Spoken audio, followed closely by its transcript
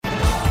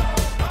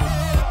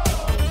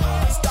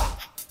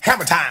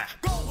Hammer time.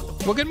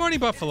 Well, good morning,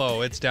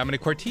 Buffalo. It's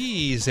Domenic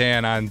Cortese,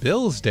 and on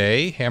Bill's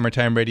Day, Hammer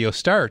Time Radio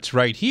starts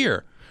right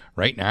here,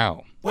 right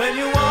now. When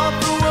you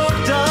want the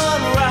work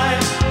done right,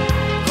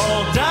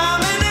 call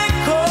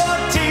Domenic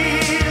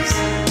Cortese.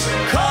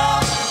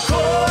 Call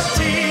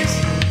Cortese,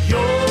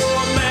 your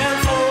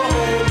man for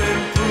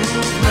home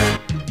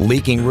improvement.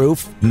 Leaking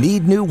roof?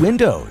 Need new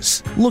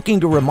windows?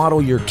 Looking to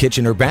remodel your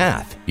kitchen or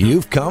bath?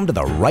 You've come to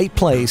the right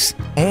place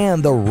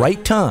and the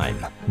right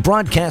time.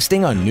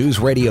 Broadcasting on News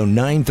Radio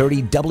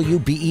 930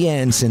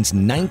 WBEN since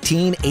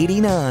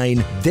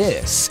 1989,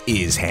 this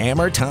is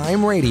Hammer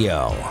Time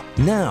Radio.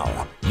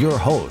 Now, your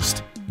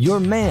host, your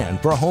man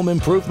for home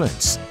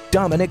improvements,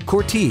 Domenic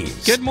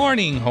Cortese. Good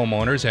morning,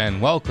 homeowners,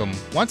 and welcome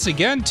once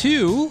again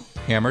to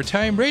Hammer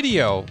Time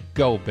Radio.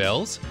 Go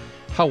Bills.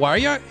 How are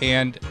you,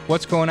 and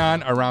what's going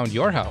on around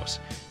your house?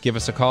 Give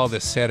us a call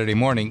this Saturday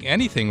morning.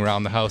 Anything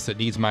around the house that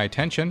needs my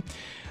attention.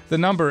 The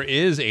number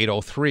is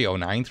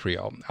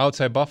 803-0930.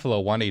 Outside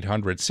Buffalo,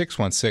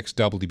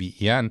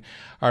 1-800-616-WBEN.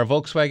 Our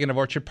Volkswagen of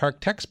Orchard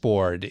Park text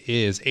board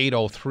is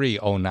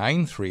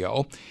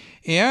 803-0930.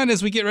 And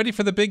as we get ready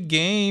for the big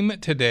game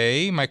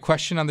today, my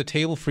question on the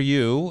table for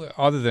you,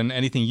 other than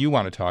anything you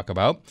want to talk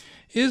about,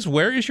 is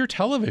where is your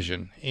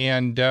television,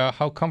 and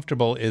how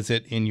comfortable is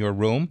it in your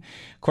room?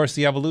 Of course,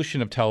 the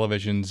evolution of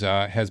televisions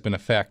has been a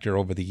factor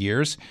over the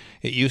years.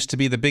 It used to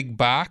be the big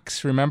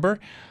box, remember?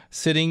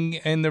 Sitting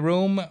in the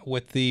room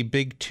with the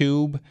big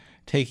tube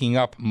taking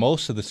up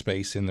most of the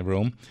space in the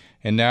room.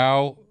 And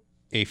now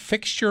a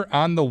fixture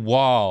on the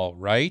wall,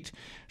 right?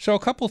 So a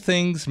couple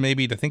things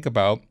maybe to think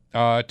about.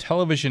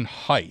 Television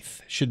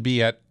height should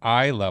be at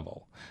eye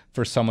level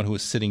for someone who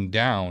is sitting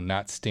down,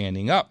 not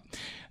standing up.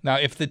 Now,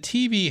 if the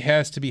TV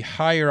has to be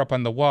higher up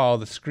on the wall,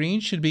 the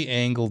screen should be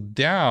angled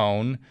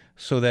down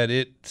so that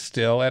it's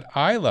still at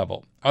eye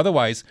level.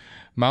 Otherwise,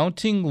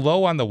 mounting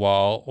low on the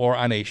wall or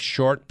on a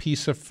short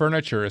piece of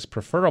furniture is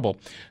preferable.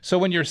 So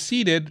when you're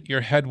seated,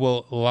 your head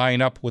will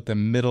line up with the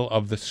middle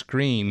of the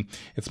screen.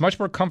 It's much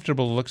more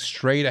comfortable to look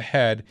straight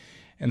ahead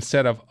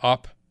instead of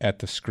up at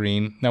the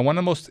screen. Now, one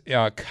of the most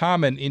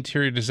common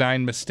interior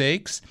design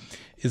mistakes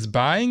is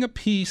buying a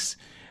piece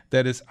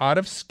that is out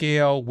of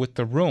scale with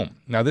the room.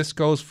 Now, this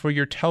goes for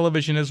your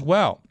television as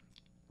well.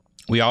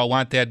 We all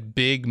want that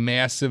big,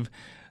 massive,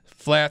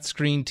 flat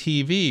screen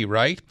TV,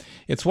 right?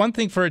 It's one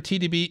thing for a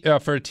TV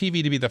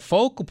to be the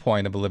focal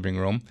point of a living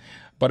room,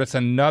 but it's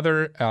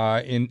another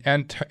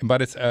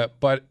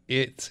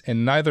it's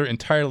another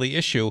entirely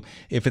issue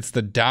if it's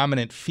the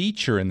dominant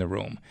feature in the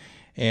room.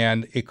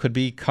 And it could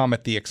come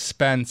at the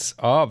expense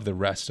of the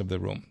rest of the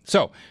room.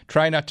 So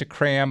try not to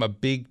cram a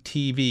big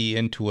TV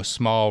into a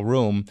small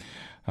room.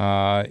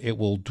 It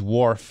will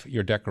dwarf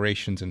your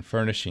decorations and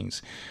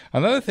furnishings.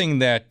 Another thing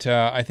that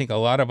I think a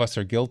lot of us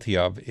are guilty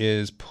of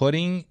is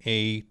putting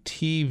a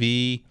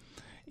TV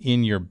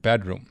in your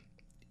bedroom.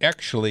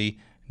 Actually,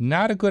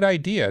 not a good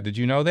idea. Did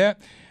you know that?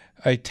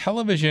 A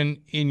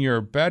television in your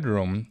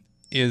bedroom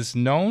is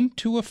known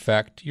to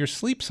affect your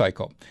sleep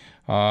cycle.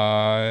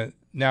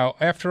 Now,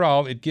 after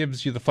all, it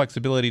gives you the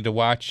flexibility to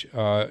watch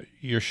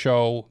your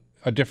show,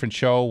 a different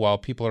show, while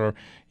people are,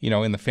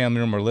 in the family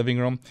room or living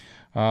room.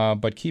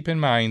 But keep in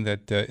mind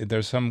that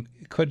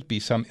could be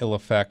some ill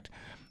effect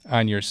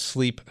on your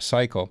sleep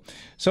cycle.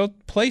 So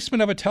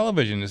placement of a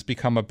television has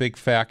become a big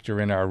factor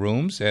in our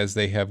rooms as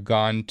they have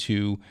gone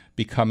to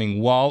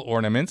becoming wall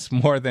ornaments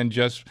more than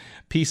just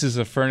pieces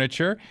of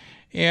furniture.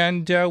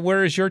 And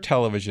where is your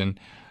television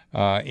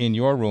in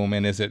your room,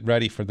 and is it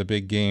ready for the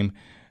big game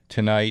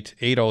tonight?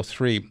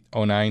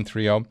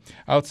 803-0930.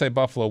 Outside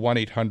Buffalo,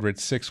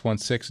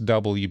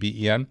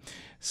 1-800-616-WBEN.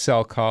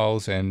 Cell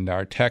calls and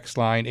our text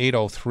line,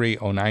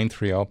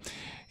 803-0930.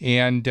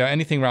 And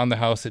anything around the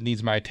house that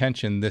needs my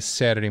attention this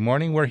Saturday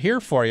morning, we're here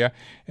for you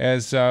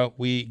as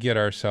we get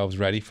ourselves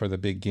ready for the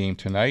big game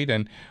tonight.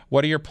 And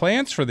what are your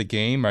plans for the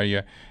game? Are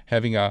you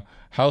having a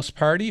house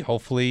party,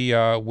 hopefully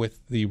with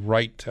the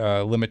right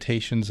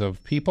limitations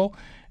of people?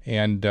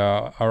 And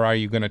or are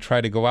you going to try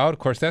to go out? Of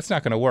course, that's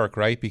not going to work,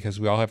 right? Because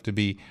we all have to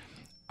be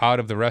out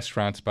of the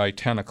restaurants by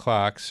 10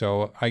 o'clock.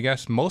 So I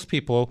guess most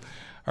people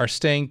are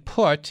staying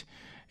put.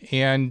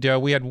 And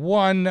we had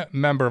one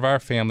member of our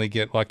family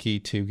get lucky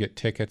to get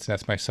tickets.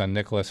 That's my son,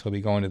 Nicholas. He'll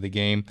be going to the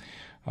game.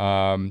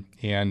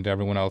 And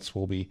everyone else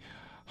will be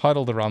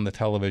huddled around the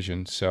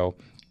television. So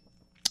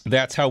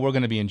that's how we're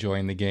going to be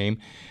enjoying the game.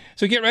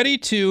 So get ready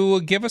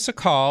to give us a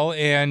call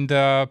and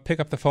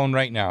pick up the phone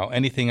right now.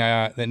 Anything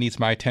that needs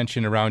my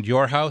attention around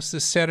your house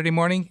this Saturday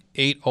morning,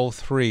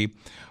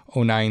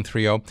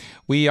 803-0930.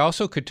 We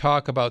also could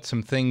talk about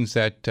some things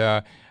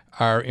that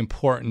are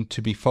important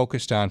to be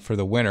focused on for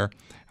the winter.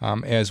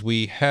 As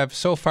we have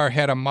so far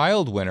had a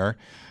mild winter,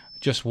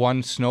 just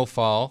one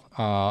snowfall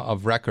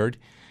of record,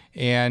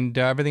 and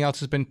everything else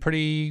has been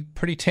pretty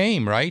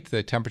tame, right?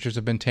 The temperatures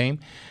have been tame.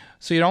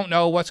 So you don't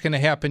know what's going to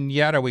happen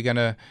yet. Are we going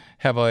to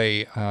have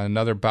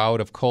another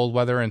bout of cold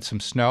weather and some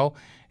snow?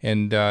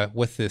 And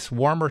with this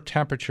warmer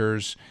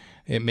temperatures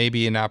it may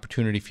be an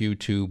opportunity for you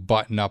to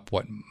button up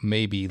what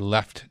may be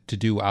left to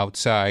do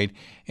outside.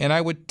 And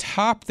I would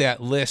top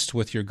that list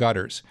with your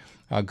gutters.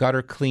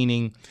 Gutter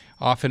cleaning,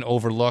 often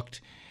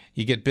overlooked.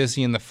 You get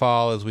busy in the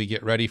fall as we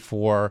get ready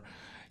for,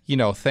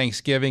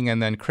 Thanksgiving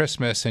and then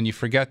Christmas, and you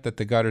forget that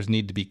the gutters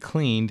need to be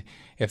cleaned.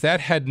 If that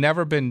had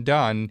never been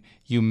done,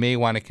 you may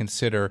want to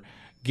consider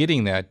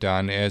getting that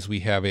done as we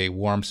have a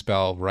warm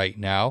spell right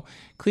now.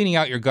 Cleaning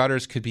out your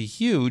gutters could be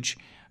huge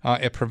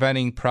at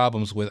preventing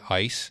problems with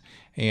ice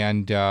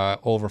and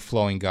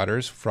overflowing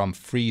gutters from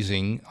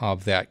freezing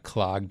of that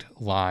clogged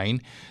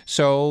line.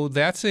 So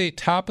that's a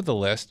top of the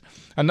list.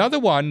 Another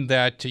one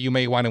that you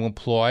may want to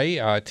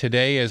employ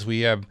today, as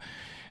we have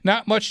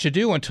not much to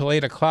do until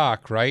 8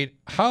 o'clock, right?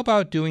 How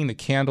about doing the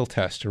candle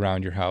test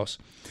around your house?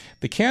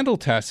 The candle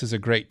test is a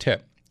great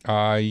tip.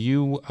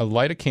 You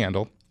light a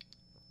candle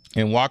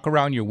and walk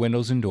around your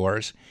windows and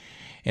doors.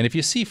 And if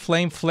you see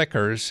flame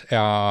flickers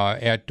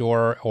at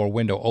door or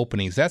window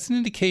openings, that's an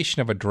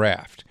indication of a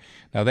draft.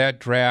 Now, that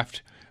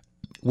draft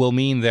will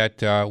mean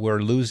that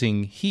we're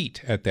losing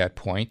heat at that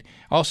point,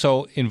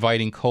 also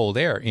inviting cold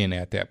air in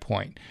at that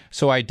point.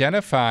 So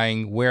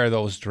identifying where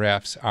those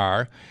drafts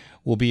are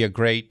will be a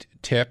great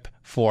tip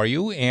for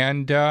you,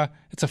 and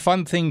it's a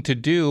fun thing to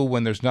do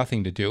when there's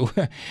nothing to do.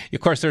 Of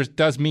course, there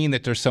does mean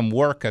that there's some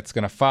work that's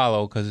going to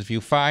follow, because if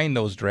you find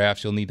those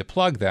drafts, you'll need to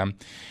plug them,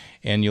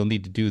 and you'll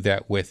need to do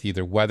that with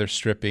either weather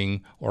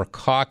stripping or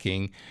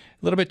caulking. A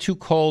little bit too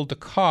cold to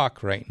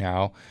caulk right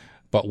now,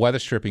 but weather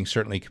stripping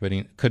certainly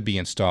could be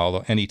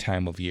installed any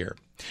time of year.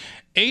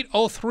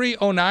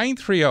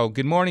 803-0930.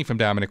 Good morning from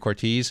Domenic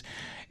Cortese.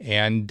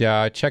 And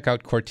check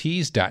out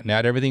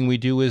Cortese.net. Everything we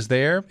do is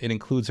there. It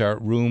includes our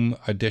room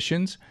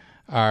additions,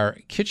 our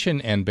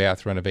kitchen and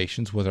bath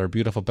renovations with our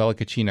beautiful Bella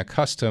Cucina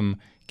custom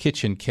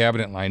kitchen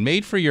cabinet line.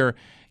 Made for your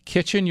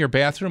kitchen, your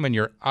bathroom, and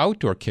your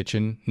outdoor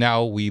kitchen.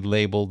 Now we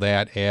label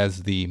that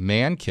as the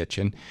man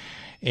kitchen.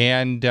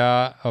 And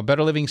a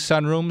Better Living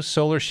sunrooms,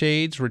 solar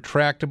shades,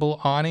 retractable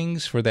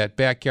awnings for that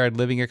backyard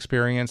living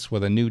experience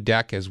with a new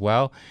deck as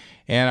well.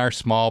 And our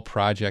small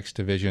projects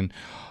division.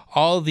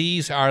 All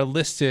these are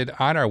listed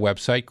on our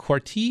website,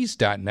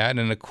 Cortese.net.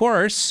 And, of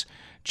course,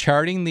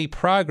 charting the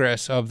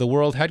progress of the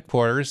world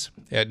headquarters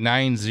at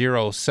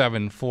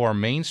 9074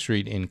 Main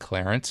Street in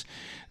Clarence.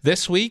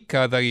 This week,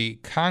 the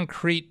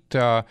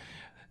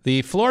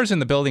floors in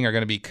the building are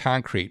going to be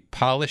concrete,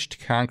 polished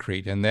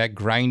concrete, and that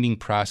grinding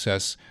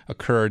process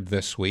occurred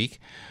this week.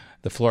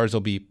 The floors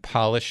will be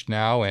polished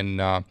now, and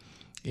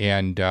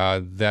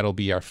that'll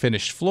be our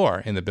finished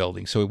floor in the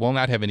building. So we will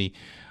not have any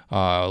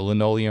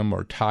linoleum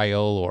or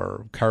tile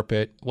or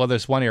carpet. Well,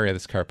 there's one area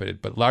that's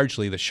carpeted, but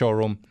largely the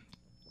showroom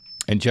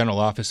and general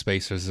office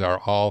spaces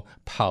are all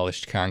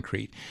polished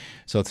concrete.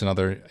 So it's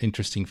another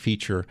interesting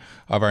feature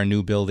of our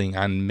new building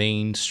on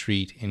Main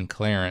Street in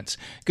Clarence.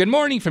 Good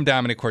morning from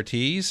Domenic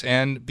Cortese.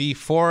 And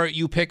before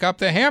you pick up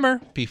the hammer,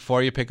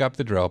 before you pick up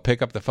the drill,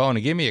 pick up the phone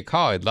and give me a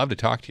call. I'd love to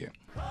talk to you.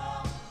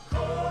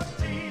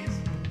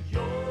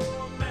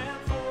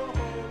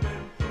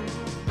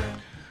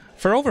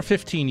 For over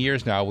 15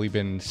 years now, we've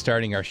been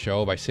starting our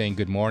show by saying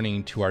good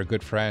morning to our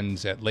good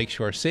friends at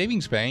Lakeshore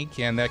Savings Bank,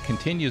 and that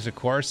continues, of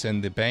course,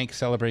 and the bank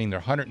celebrating their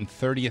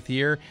 130th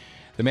year.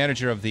 The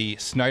manager of the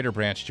Snyder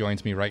branch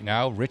joins me right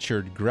now,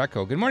 Richard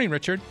Greco. Good morning,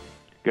 Richard.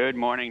 Good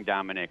morning,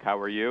 Domenic. How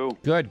are you?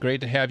 Good.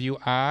 Great to have you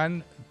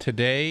on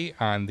today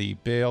on the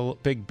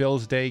Big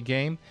Bills Day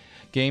game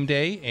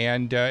day,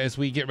 and as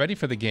we get ready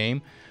for the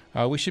game,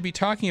 we should be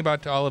talking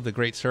about all of the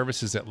great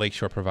services that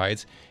Lakeshore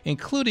provides,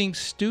 including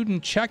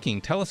student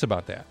checking. Tell us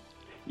about that.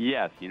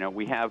 Yes,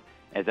 we have,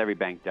 as every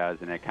bank does,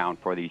 an account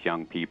for these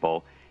young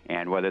people,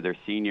 and whether they're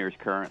seniors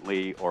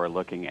currently or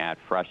looking at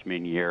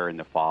freshman year in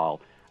the fall,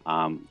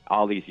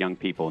 all these young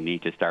people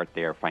need to start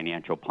their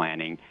financial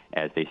planning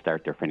as they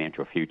start their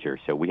financial future.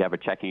 So we have a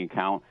checking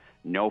account,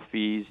 no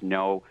fees,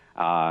 no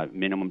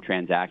minimum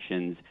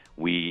transactions.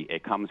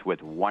 It comes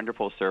with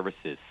wonderful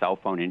services, cell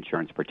phone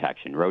insurance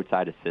protection,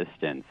 roadside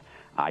assistance,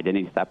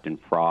 identity theft and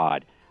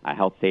fraud, a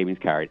health savings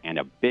card, and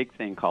a big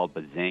thing called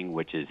Bazing,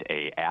 which is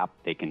a app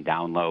they can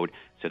download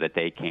so that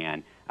they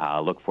can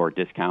look for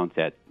discounts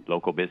at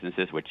local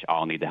businesses, which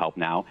all need the help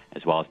now,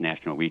 as well as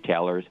national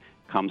retailers.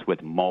 Comes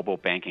with mobile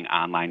banking,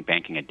 online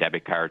banking, and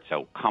debit cards.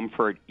 So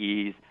comfort,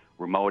 ease,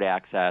 remote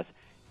access,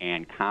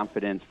 and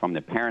confidence from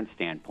the parent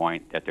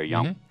standpoint that their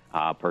young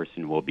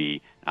person will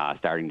be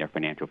starting their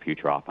financial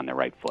future off on the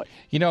right foot.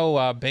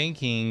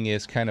 Banking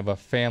is kind of a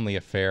family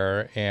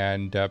affair,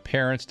 and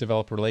parents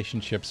develop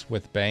relationships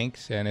with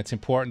banks, and it's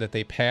important that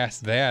they pass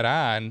that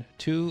on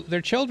to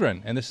their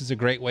children. And this is a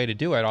great way to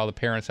do it. All the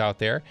parents out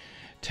there,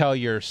 tell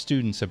your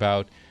students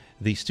about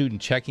the student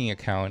checking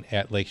account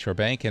at Lakeshore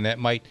Bank, and that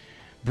might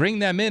bring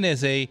them in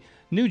as a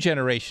new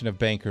generation of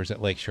bankers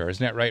at Lakeshore.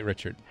 Isn't that right,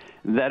 Richard?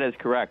 That is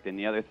correct. And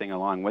the other thing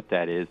along with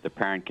that is the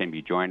parent can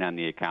be joined on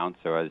the account,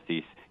 so as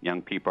these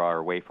young people are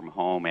away from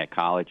home at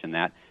college and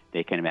that,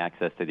 they can have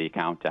access to the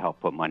account to help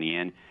put money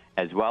in,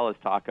 as well as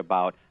talk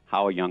about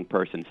how a young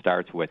person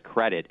starts with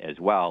credit as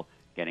well,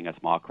 getting a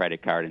small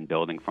credit card and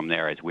building from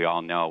there. As we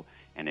all know,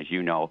 and as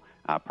you know,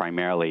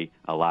 primarily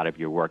a lot of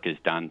your work is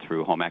done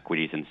through home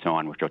equities and so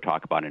on, which we'll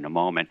talk about in a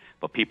moment.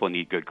 But people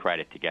need good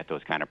credit to get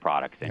those kind of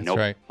products. And That's no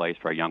right. place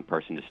for a young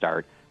person to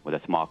start with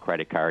a small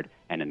credit card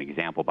and an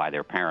example by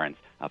their parents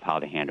of how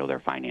to handle their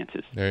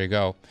finances. There you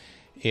go.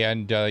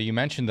 And you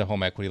mentioned the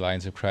home equity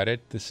lines of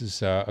credit. This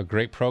is a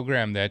great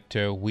program that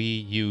we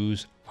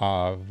use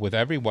with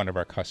every one of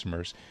our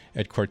customers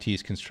at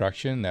Cortese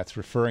Construction. That's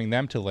referring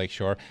them to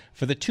Lakeshore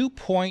for the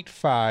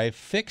 2.5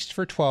 fixed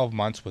for 12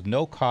 months with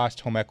no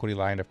cost home equity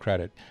line of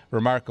credit.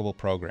 Remarkable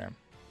program.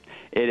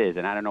 It is,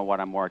 and I don't know what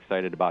I'm more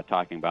excited about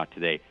talking about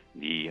today,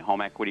 the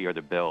home equity or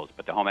the bills,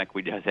 but the home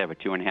equity does have a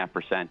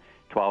 2.5%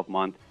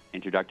 12-month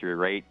introductory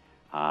rate,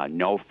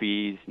 no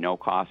fees, no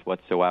cost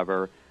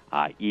whatsoever,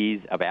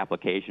 ease of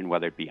application,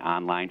 whether it be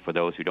online for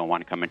those who don't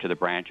want to come into the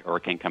branch or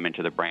can come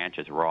into the branch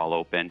as we're all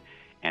open,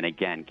 and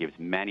again, gives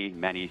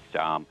many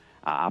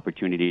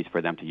opportunities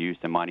for them to use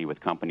the money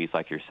with companies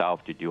like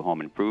yourself to do home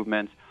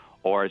improvements,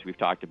 or as we've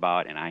talked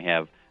about, and I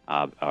have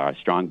a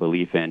strong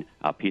belief in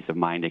a peace of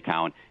mind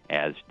account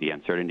as the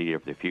uncertainty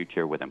of the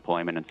future with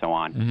employment and so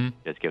on,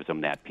 just gives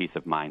them that peace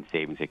of mind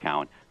savings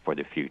account for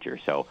the future.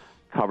 So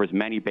covers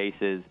many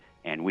bases,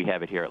 and we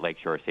have it here at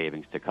Lakeshore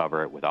Savings to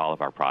cover it with all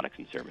of our products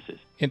and services.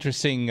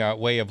 Interesting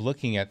way of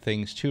looking at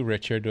things, too,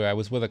 Richard. I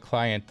was with a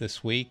client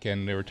this week,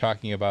 and they were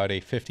talking about a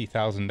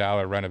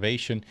 $50,000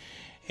 renovation.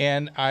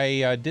 And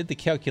I did the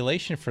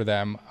calculation for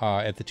them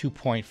at the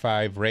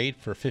 2.5 rate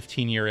for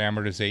 15-year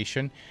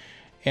amortization.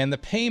 And the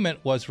payment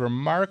was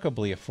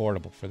remarkably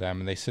affordable for them.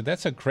 And they said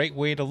that's a great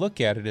way to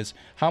look at it, is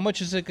how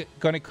much is it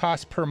going to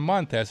cost per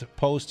month as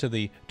opposed to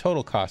the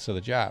total cost of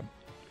the job?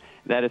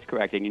 That is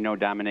correct. And,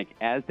 Dominic,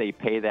 as they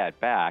pay that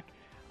back,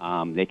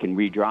 they can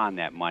redraw on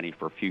that money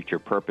for future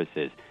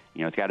purposes.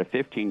 It's got a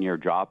 15-year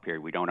draw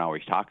period we don't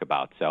always talk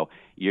about. So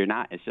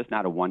it's just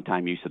not a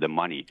one-time use of the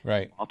money.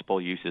 Right. Multiple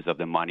uses of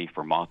the money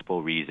for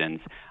multiple reasons,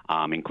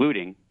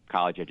 including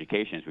college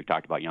education, as we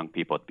talked about young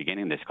people at the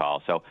beginning of this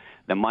call. So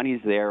the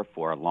money's there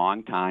for a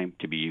long time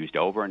to be used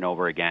over and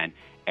over again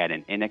at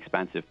an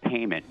inexpensive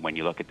payment when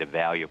you look at the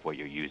value of what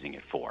you're using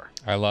it for.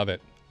 I love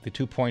it. The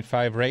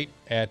 2.5 rate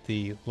at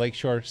the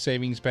Lakeshore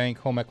Savings Bank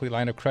Home Equity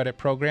Line of Credit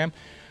Program.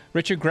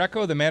 Richard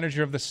Greco, the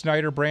manager of the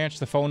Snyder branch,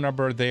 the phone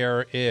number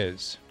there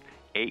is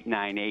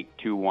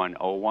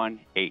 898-2101,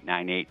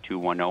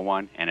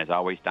 898-2101. And as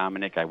always,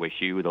 Dominic, I wish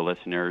you, the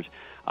listeners,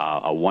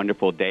 a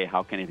wonderful day.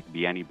 How can it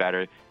be any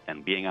better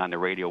than being on the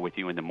radio with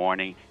you in the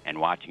morning and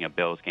watching a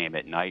Bills game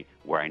at night,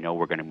 where I know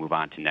we're going to move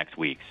on to next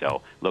week.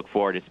 So look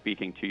forward to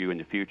speaking to you in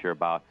the future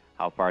about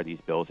how far these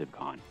Bills have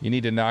gone. You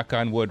need to knock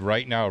on wood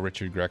right now,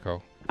 Richard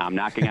Greco. I'm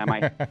knocking on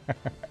my...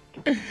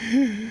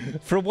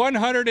 For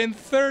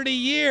 130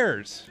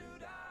 years,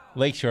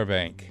 Lakeshore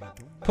Bank,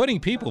 putting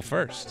people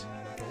first.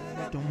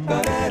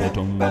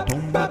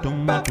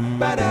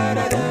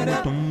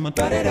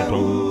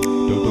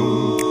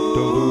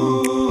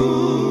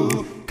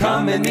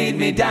 Come and meet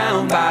me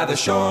down by the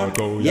shore.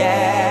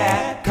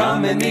 Yeah,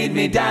 come and meet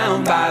me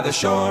down by the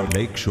shore.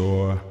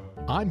 Lakeshore.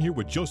 I'm here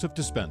with Joseph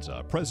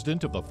Dispenza,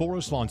 president of the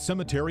Forest Lawn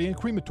Cemetery and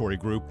Crematory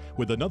Group,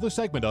 with another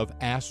segment of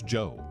Ask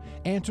Joe.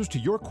 Answers to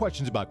your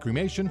questions about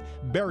cremation,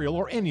 burial,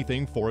 or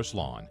anything Forest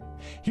Lawn.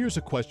 Here's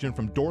a question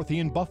from Dorothy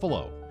in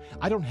Buffalo.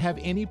 I don't have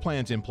any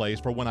plans in place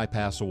for when I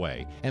pass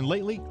away, and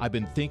lately I've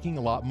been thinking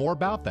a lot more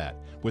about that.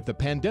 With the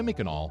pandemic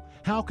and all,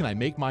 how can I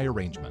make my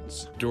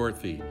arrangements?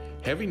 Dorothy,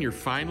 having your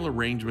final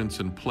arrangements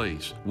in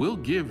place will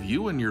give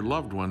you and your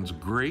loved ones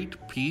great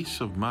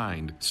peace of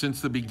mind.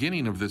 Since the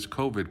beginning of this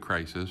COVID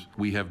crisis,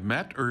 we have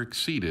met or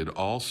exceeded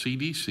all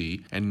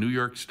CDC and New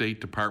York State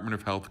Department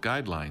of Health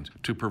guidelines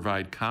to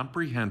provide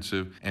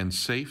comprehensive and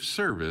safe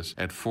service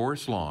at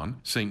Forest Lawn,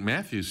 St.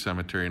 Matthew's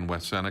Cemetery in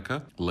West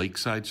Seneca,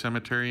 Lakeside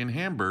Cemetery in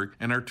Hamburg,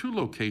 and our 2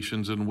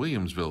 locations in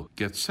Williamsville,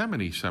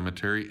 Gethsemane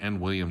Cemetery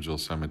and Williamsville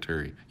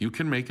Cemetery. You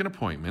can make an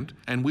appointment,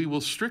 and we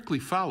will strictly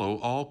follow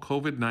all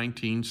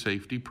COVID-19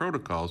 safety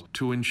protocols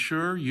to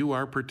ensure you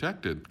are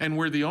protected. And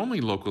we're the only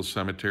local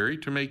cemetery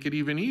to make it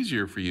even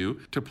easier for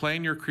you to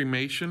plan your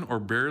cremation or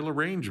burial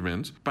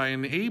arrangements by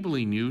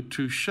enabling you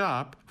to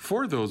shop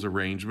for those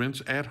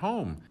arrangements at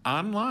home,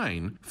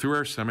 online, through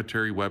our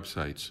cemetery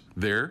websites.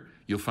 There,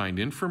 you'll find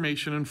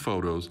information and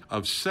photos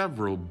of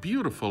several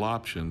beautiful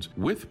options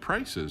with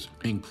prices,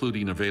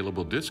 including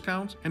available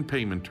discounts and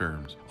payment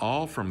terms,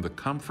 all from the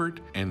comfort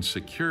and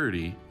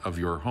security of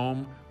your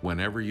home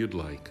whenever you'd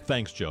like.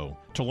 Thanks, Joe.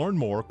 To learn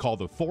more, call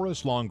the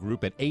Forest Lawn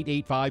Group at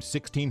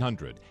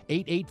 885-1600,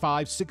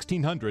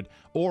 885-1600,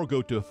 or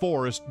go to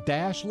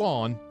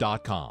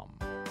forest-lawn.com.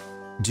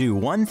 Do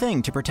one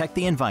thing to protect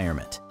the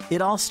environment.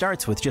 It all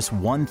starts with just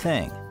one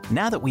thing.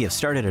 Now that we have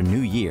started a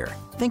new year,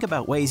 think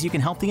about ways you can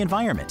help the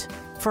environment.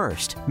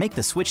 First, make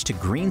the switch to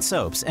green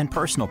soaps and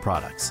personal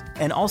products,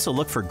 and also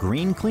look for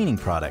green cleaning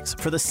products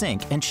for the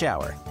sink and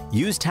shower.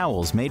 Use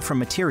towels made from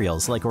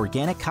materials like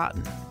organic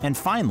cotton. And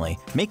finally,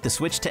 make the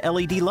switch to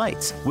LED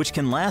lights, which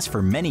can last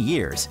for many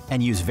years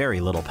and use very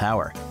little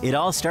power. It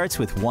all starts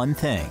with one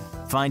thing.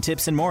 Find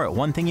tips and more at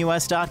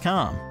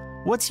onethingus.com.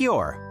 What's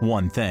your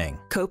one thing?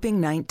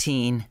 Coping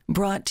 19,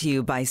 brought to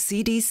you by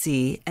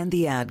CDC and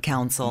the Ad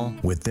Council.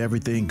 With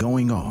everything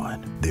going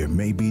on, there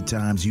may be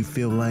times you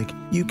feel like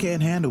you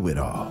can't handle it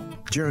all.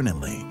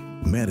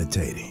 Journaling,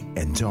 meditating,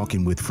 and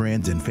talking with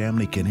friends and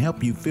family can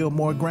help you feel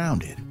more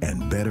grounded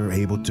and better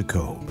able to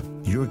cope.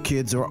 Your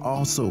kids are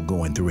also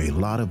going through a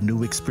lot of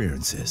new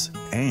experiences,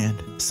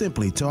 and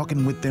simply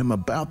talking with them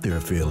about their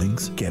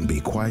feelings can be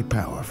quite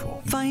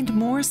powerful. Find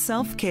more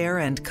self-care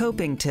and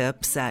coping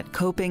tips at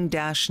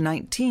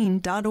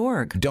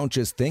coping-19.org. Don't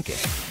just think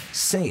it,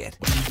 say it.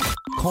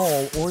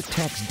 Call or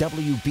text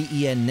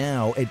WBEN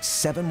now at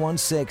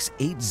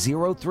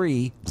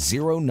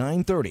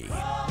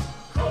 716-803-0930.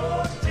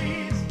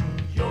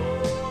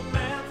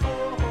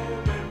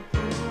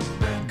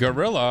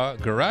 Gorilla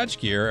Garage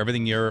Gear,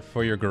 everything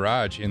for your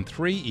garage in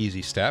 3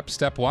 easy steps.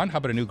 Step 1, how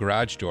about a new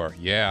garage door?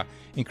 Yeah.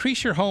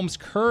 Increase your home's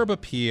curb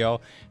appeal,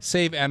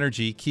 save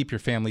energy, keep your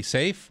family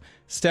safe.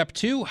 Step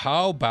 2,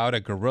 how about a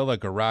Gorilla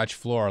garage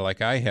floor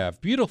like I have?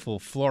 Beautiful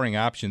flooring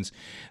options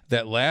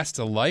that last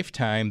a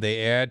lifetime.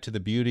 They add to the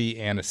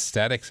beauty and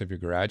aesthetics of your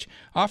garage,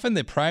 often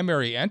the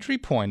primary entry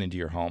point into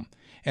your home.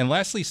 And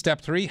lastly,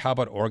 step 3, how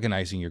about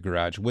organizing your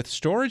garage? With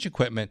storage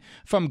equipment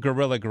from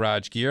Gorilla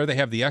Garage Gear, they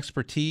have the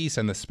expertise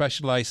and the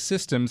specialized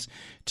systems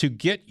to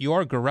get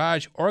your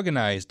garage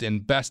organized.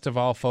 And best of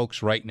all,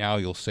 folks, right now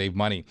you'll save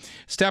money.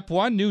 Step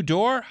 1, new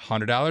door,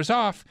 $100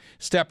 off.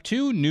 Step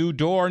 2, new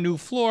door, new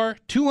floor,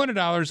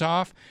 $200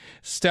 off.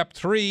 Step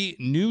 3,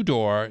 new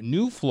door,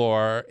 new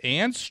floor,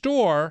 and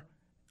store,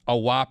 a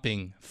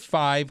whopping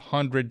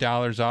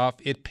 $500 off.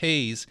 It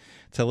pays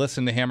to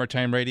listen to Hammer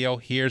Time Radio.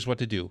 Here's what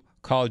to do.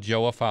 Call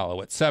Joe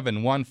Affollo at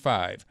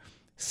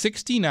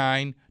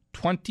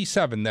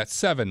 715-6927. That's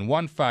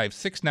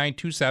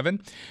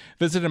 715-6927.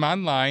 Visit him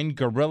online,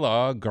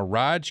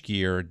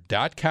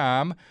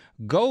 GorillaGarageGear.com.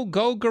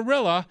 Go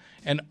Gorilla.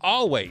 And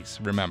always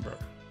remember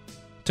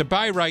to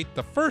buy right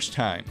the first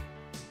time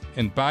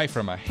and buy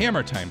from a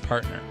Hammer Time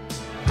partner.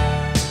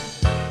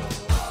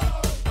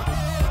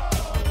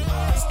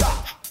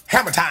 Stop.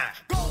 Hammer time.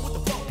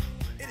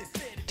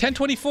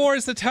 10:24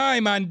 is the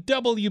time on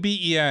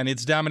WBEN.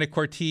 It's Domenic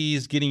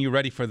Cortese getting you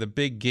ready for the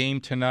big game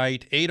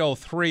tonight.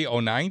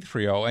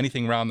 803-0930.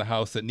 Anything around the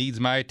house that needs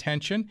my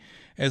attention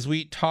as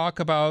we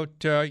talk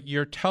about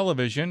your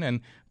television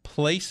and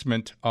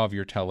placement of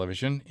your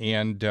television.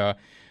 And, the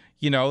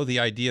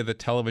idea that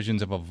televisions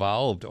have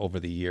evolved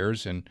over the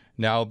years and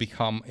now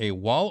become a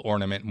wall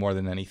ornament more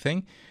than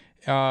anything.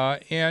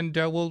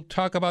 We'll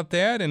talk about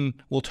that, and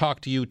we'll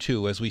talk to you,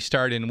 too, as we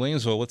start in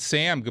Williamsville with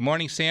Sam. Good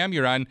morning, Sam.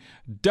 You're on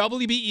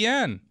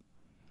WBEN.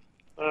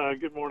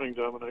 Good morning,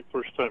 Dominic.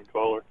 First-time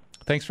caller.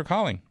 Thanks for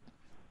calling.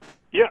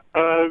 Yeah,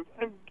 I'm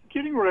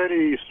getting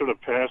ready sort of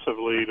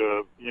passively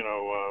to,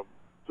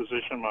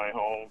 position my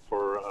home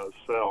for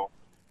sale.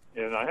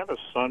 And I have a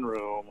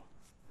sunroom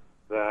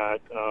that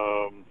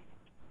I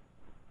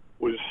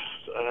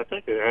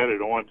think they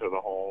added on to the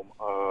home.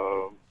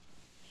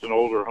 It's an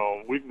older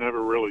home. We've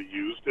never really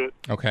used it.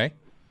 Okay.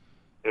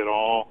 At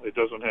all. It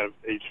doesn't have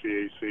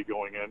HVAC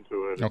going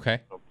into it.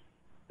 Okay.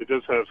 It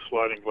does have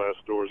sliding glass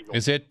doors going.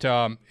 Is it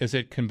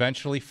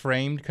conventionally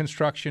framed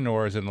construction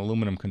or is it an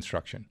aluminum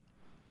construction?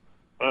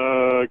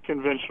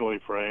 Conventionally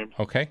framed.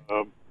 Okay.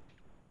 But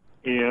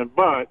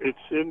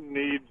it's in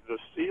need. The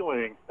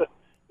ceiling,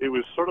 it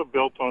was sort of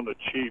built on the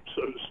cheap,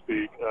 so to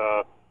speak.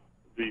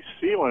 The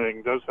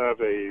ceiling does have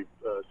a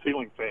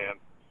ceiling fan.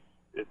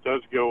 It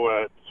does go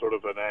at sort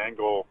of an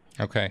angle.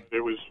 Okay. It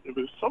was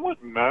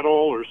somewhat metal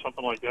or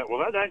something like that. Well,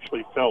 that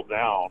actually fell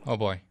down. Oh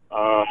boy.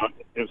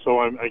 And so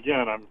I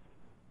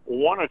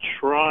want to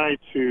try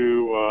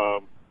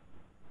to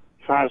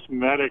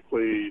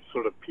cosmetically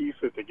sort of piece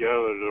it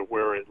together to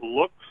where it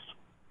looks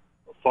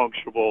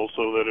functional,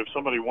 so that if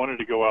somebody wanted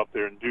to go out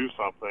there and do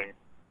something,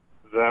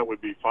 that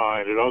would be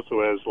fine. It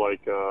also has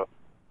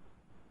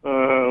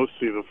let's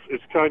see,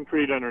 it's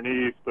concrete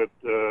underneath, but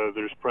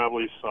there's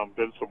probably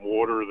been some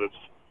water that's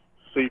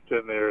seeped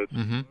in there. It's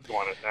on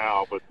it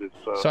now, but it's.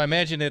 So I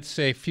imagine it's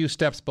a few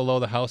steps below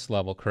the house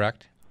level,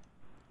 correct?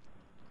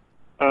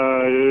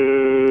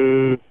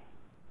 I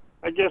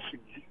guess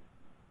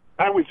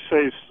I would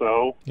say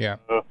so. Yeah.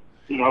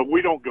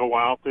 We don't go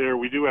out there.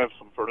 We do have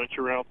some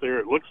furniture out there.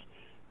 It looks,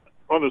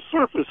 on the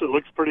surface, it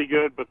looks pretty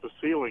good, but the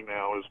ceiling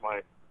now is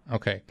my.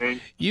 Okay. I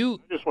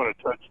just want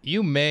to touch.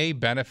 You may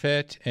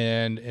benefit,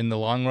 and in the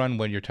long run,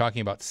 when you're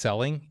talking about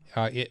selling,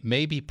 it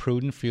may be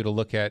prudent for you to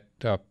look at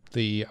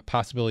the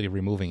possibility of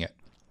removing it.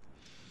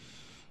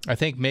 I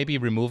think maybe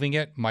removing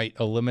it might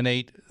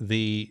eliminate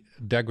the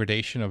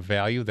degradation of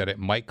value that it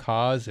might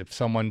cause if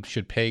someone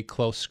should pay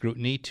close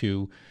scrutiny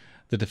to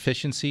the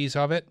deficiencies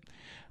of it,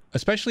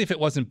 especially if it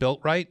wasn't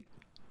built right.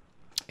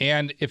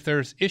 And if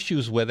there's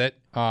issues with it,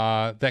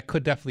 that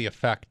could definitely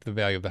affect the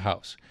value of the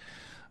house.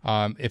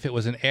 If it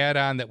was an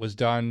add-on that was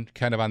done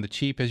kind of on the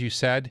cheap, as you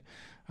said,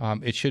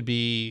 it should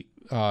be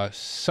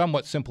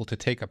somewhat simple to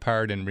take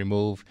apart and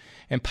remove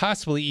and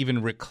possibly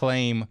even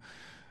reclaim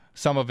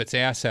some of its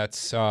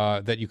assets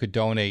that you could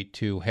donate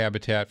to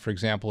Habitat, for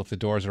example, if the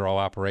doors are all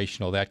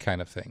operational, that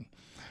kind of thing.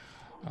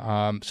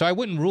 So I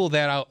wouldn't rule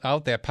that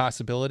out that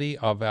possibility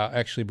of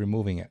actually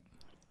removing it.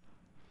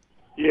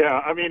 Yeah,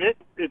 I mean,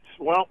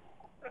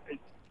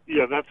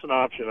 yeah, that's an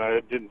option.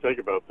 I didn't think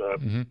about that.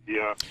 Mm-hmm.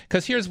 Yeah.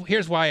 Because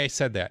here's why I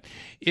said that.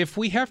 If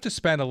we have to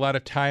spend a lot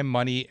of time,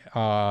 money,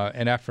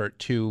 and effort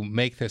to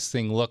make this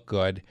thing look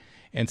good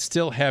and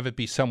still have it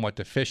be somewhat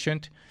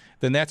deficient,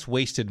 then that's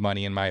wasted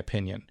money, in my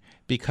opinion.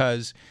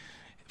 Because,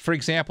 for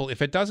example,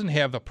 if it doesn't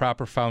have the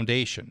proper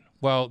foundation,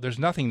 well, there's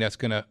nothing that's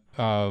going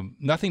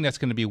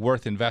to be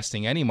worth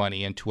investing any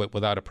money into it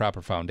without a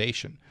proper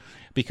foundation,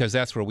 because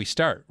that's where we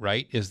start,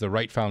 right? Is the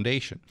right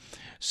foundation.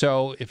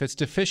 So if it's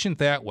deficient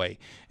that way,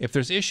 if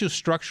there's issues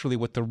structurally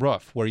with the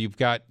roof where you've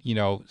got,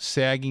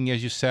 sagging,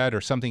 as you said,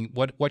 or something,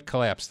 what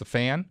collapsed? The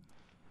fan?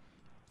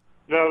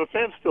 No, the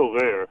fan's still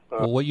there.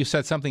 Well, what you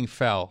said, something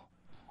fell.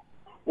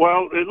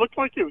 Well, it looked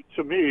like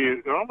to me,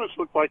 it almost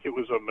looked like it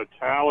was a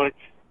metallic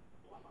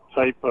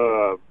type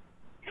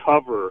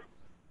cover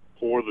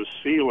for the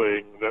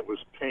ceiling that was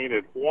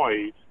painted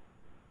white.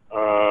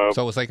 So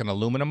it was like an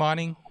aluminum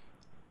awning?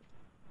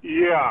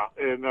 Yeah,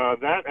 and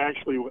that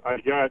actually, I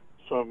got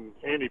some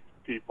handy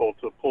people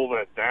to pull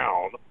that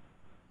down.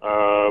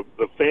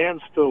 The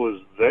fan still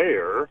is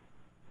there,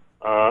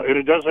 and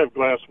it does have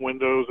glass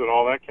windows and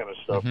all that kind of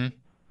stuff. Mm-hmm.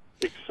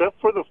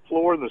 Except for the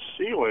floor and the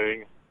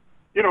ceiling,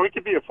 it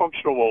could be a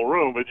functional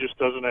room. It just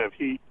doesn't have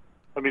heat.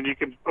 I mean, you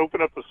can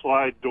open up a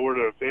slide door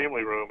to a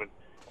family room and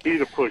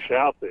heat a push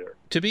out there.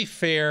 To be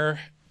fair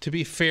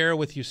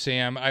with you,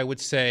 Sam, I would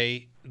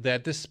say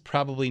that this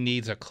probably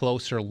needs a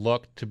closer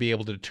look to be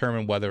able to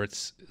determine whether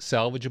it's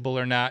salvageable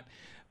or not.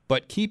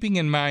 But keeping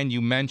in mind,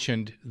 you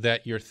mentioned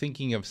that you're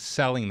thinking of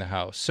selling the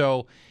house.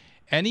 So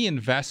any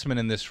investment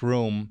in this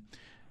room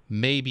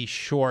may be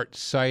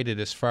short-sighted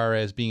as far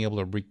as being able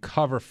to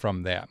recover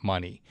from that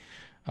money.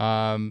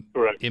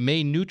 Correct. It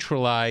may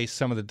neutralize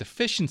some of the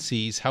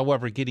deficiencies.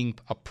 However, getting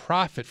a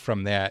profit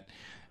from that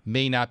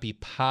may not be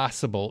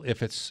possible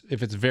if it's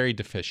very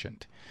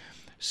deficient.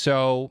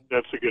 So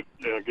that's a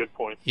good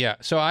point. Yeah.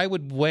 So I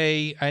would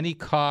weigh any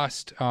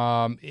cost,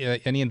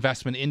 any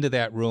investment into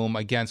that room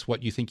against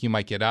what you think you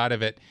might get out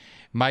of it.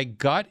 My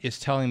gut is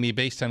telling me,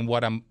 based on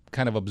what I'm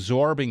kind of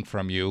absorbing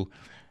from you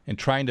and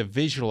trying to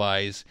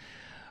visualize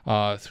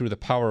through the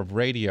power of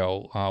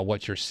radio,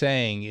 what you're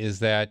saying is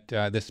that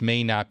this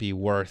may not be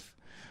worth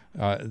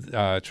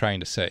trying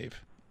to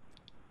save.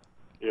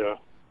 Yeah.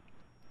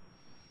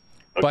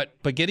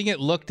 But getting it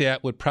looked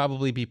at would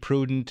probably be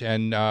prudent,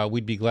 and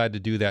we'd be glad to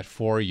do that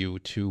for you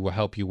to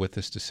help you with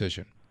this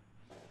decision.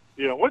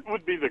 Yeah, what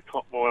would be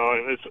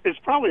it's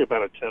probably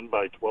about a 10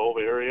 by 12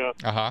 area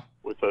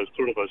with a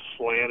sort of a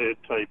slanted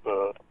type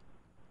of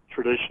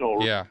traditional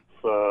roof.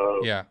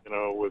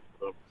 With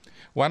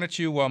Why don't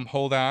you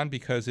hold on,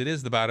 because it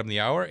is the bottom of the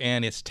hour,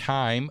 and it's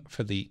time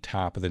for the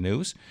top of the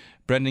news.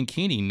 Brendan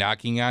Keeney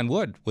knocking on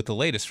wood with the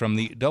latest from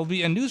the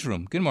WBN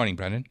Newsroom. Good morning,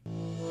 Brendan.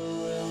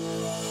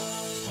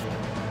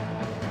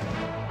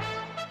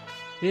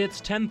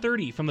 It's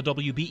 10:30 from the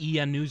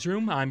WBEN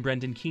Newsroom. I'm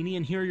Brendan Keeney,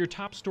 and here are your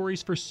top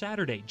stories for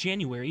Saturday,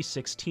 January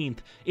 16th.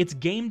 It's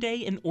game day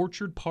in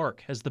Orchard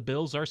Park as the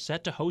Bills are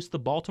set to host the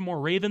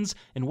Baltimore Ravens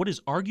in what has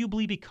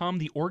arguably become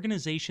the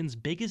organization's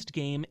biggest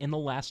game in the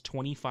last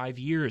 25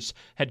 years.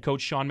 Head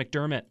coach Sean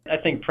McDermott. I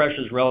think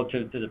pressure is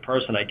relative to the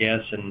person, I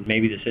guess, and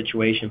maybe the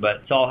situation, but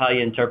it's all how you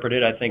interpret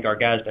it. I think our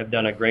guys have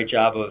done a great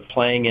job of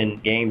playing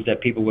in games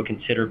that people would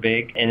consider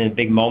big and in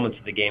big moments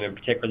of the game, in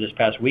particular this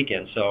past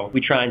weekend. So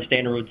we try and stay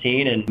in a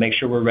routine and make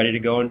sure we're ready to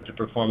go and to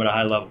perform at a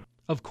high level.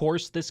 Of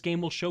course, this game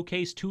will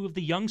showcase two of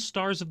the young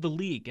stars of the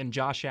league, and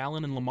Josh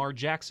Allen and Lamar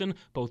Jackson,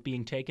 both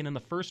being taken in the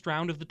first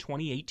round of the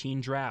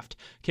 2018 draft.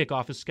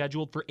 Kickoff is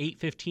scheduled for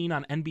 8:15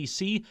 on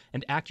NBC,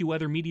 and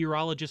AccuWeather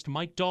meteorologist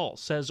Mike Dahl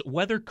says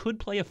weather could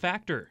play a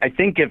factor. I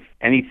think if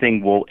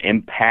anything will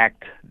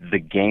impact the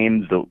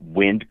game, the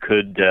wind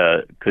could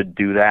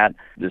do that,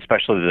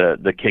 especially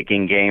the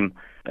kicking game,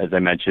 as I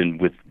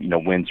mentioned, with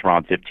winds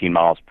around 15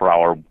 miles per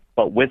hour,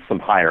 but with some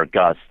higher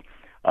gusts.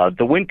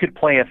 The wind could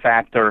play a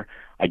factor.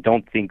 I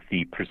don't think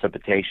the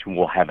precipitation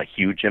will have a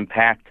huge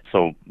impact,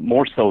 so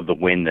more so the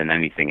wind than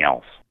anything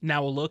else.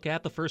 Now a look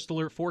at the first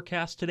alert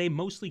forecast today.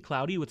 Mostly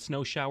cloudy with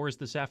snow showers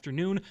this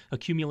afternoon,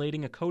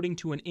 accumulating a coating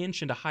to an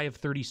inch and a high of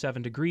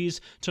 37 degrees.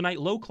 Tonight,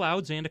 low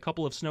clouds and a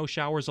couple of snow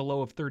showers, a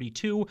low of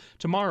 32.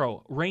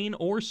 Tomorrow, rain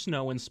or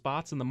snow in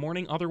spots in the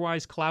morning,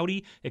 otherwise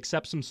cloudy,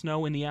 except some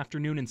snow in the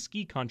afternoon in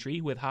ski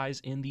country with highs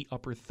in the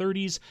upper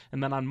 30s.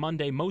 And then on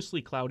Monday,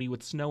 mostly cloudy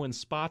with snow in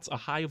spots, a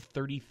high of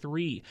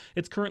 33.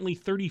 It's currently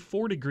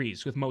 34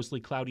 degrees with mostly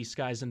cloudy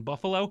skies in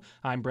Buffalo.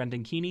 I'm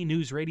Brendan Keeney,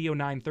 News Radio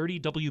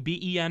 930,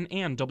 WBEN,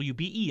 and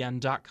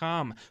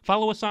WBEN.com.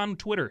 Follow us on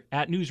Twitter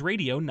at News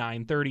Radio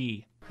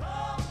 930.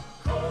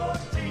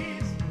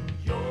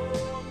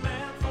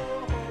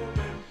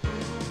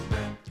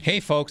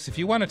 Hey folks, if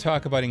you want to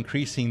talk about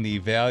increasing the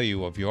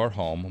value of your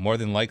home, more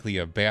than likely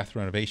a bath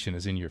renovation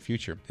is in your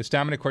future. It's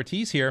Domenic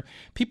Cortese here.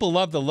 People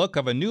love the look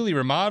of a newly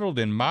remodeled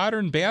and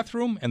modern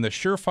bathroom, and the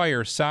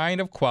surefire sign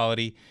of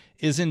quality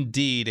is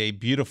indeed a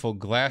beautiful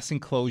glass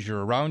enclosure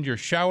around your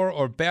shower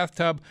or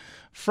bathtub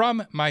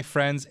from my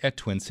friends at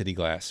Twin City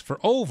Glass. For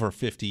over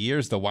 50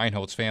 years, the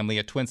Weinholz family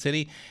at Twin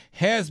City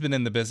has been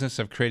in the business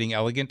of creating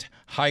elegant,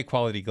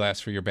 high-quality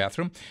glass for your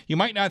bathroom. You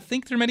might not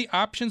think there are many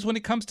options when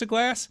it comes to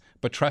glass,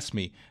 but trust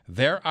me,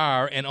 there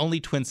are, and only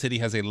Twin City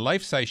has a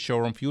life-size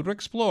showroom for you to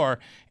explore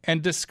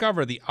and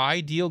discover the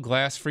ideal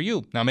glass for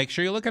you. Now, make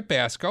sure you look at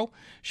Basco,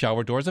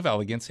 shower doors of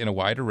elegance in a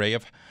wide array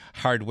of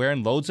hardware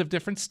and loads of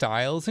different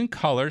styles and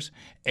colors.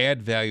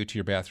 Add value to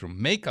your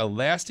bathroom. Make a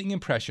lasting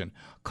impression.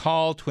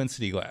 Call Twin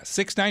City Glass.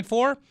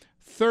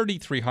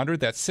 694-3300.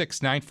 That's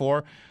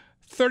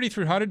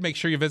 694-3300. Make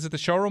sure you visit the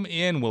showroom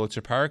in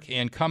Willitzer Park.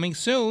 And coming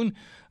soon,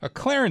 a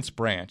Clarence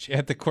branch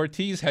at the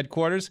Cortese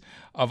headquarters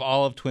of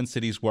all of Twin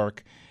City's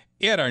work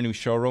at our new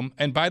showroom.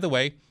 And by the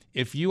way,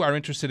 if you are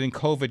interested in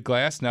COVID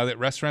glass, now that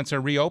restaurants are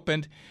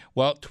reopened,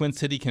 well, Twin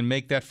City can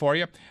make that for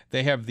you.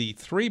 They have the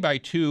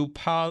 3x2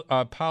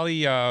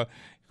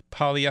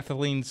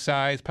 polyethylene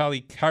size,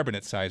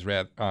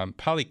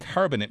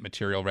 polycarbonate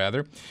material,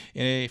 rather,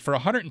 for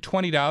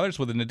 $120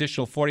 with an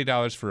additional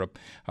 $40 for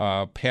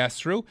a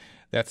pass-through.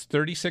 That's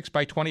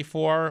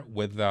 36x24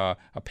 with a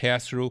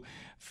pass-through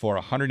for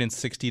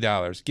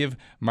 $160. Give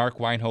Mark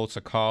Weinholz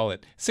a call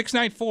at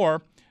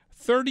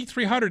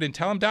 694-3300 and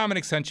tell him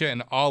Domenic sent you.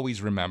 And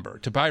always remember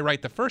to buy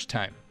right the first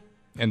time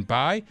and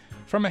buy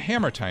from a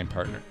Hammer Time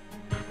partner.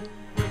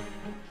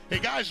 Hey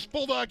guys, it's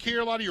Bulldog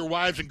here. A lot of your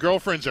wives and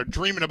girlfriends are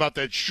dreaming about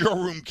that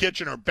showroom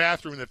kitchen or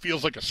bathroom that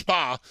feels like a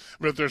spa.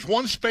 But if there's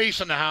one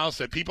space in the house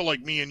that people like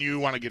me and you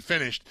want to get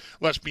finished,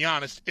 let's be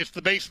honest, it's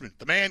the basement,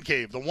 the man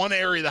cave, the one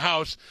area of the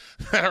house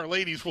that our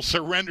ladies will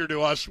surrender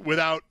to us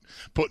without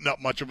putting up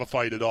much of a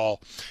fight at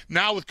all.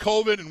 Now with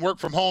COVID and work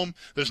from home,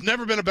 there's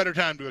never been a better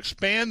time to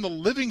expand the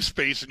living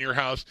space in your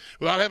house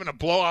without having to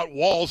blow out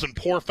walls and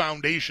pour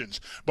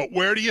foundations. But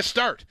where do you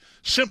start?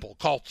 Simple.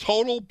 Call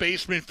Total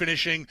Basement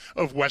Finishing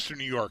of Western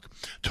New York.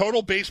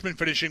 Total Basement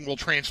Finishing will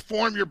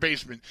transform your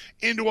basement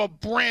into a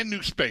brand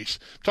new space.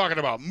 I'm talking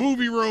about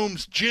movie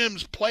rooms,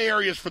 gyms, play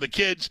areas for the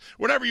kids,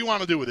 whatever you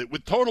want to do with it.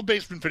 With Total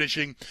Basement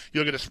Finishing,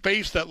 you'll get a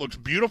space that looks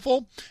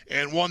beautiful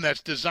and one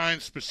that's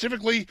designed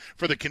specifically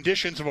for the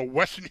conditions of a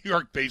Western New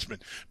York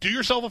basement. Do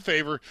yourself a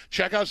favor.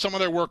 Check out some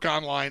of their work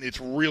online. It's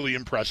really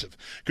impressive.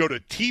 Go to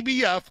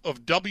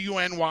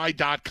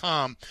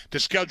tbfofwny.com to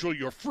schedule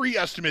your free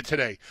estimate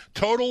today.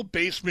 Total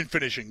Basement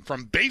Finishing,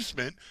 from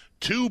basement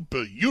to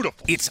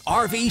beautiful. It's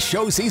RV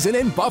show season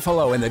in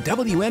Buffalo, and the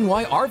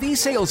WNY RV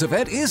sales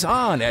event is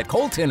on at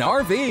Colton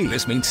RV.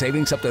 This means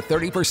savings up to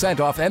 30%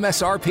 off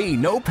MSRP,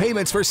 no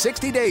payments for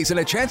 60 days,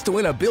 and a chance to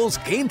win a Bills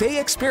game day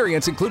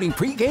experience, including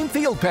pre-game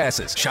field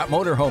passes, shop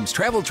motorhomes,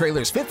 travel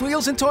trailers, fifth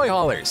wheels, and toy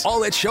haulers.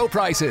 All at show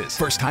prices.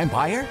 First-time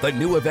buyer? The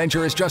new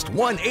Avenger is just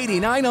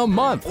 $189 a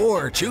month.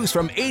 Or choose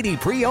from 80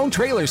 pre-owned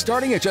trailers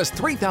starting at just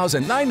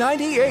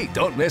 $3,998.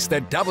 Don't miss the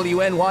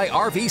WNY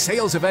RV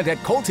sales event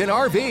at Colton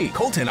RV.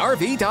 ColtonRV.com.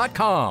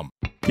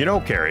 You know,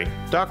 Carrie,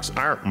 ducks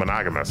aren't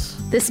monogamous.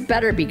 This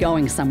better be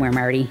going somewhere,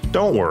 Marty.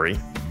 Don't worry,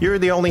 you're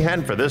the only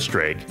hen for this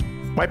drake.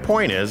 My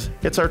point is,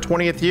 it's our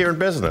 20th year in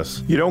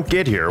business. You don't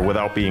get here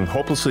without being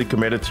hopelessly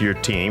committed to your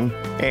team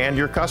and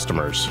your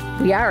customers.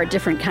 We are a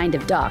different kind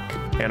of duck.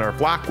 And our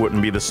flock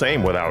wouldn't be the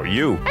same without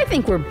you. I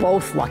think we're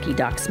both lucky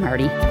ducks,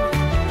 Marty.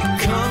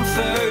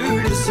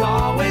 Comfort is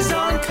always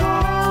on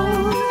call.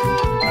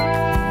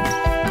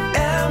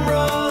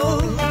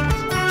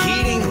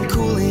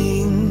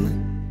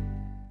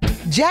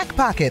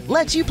 Jackpocket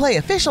lets you play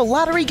official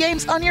lottery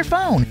games on your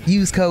phone.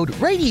 Use code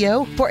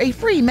RADIO for a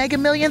free Mega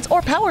Millions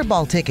or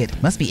Powerball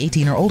ticket. Must be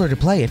 18 or older to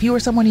play. If you or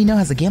someone you know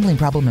has a gambling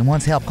problem and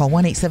wants help, call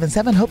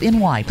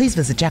 1-877-HOPE-NY. Please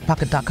visit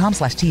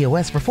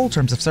jackpocket.com/TOS for full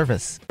terms of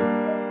service.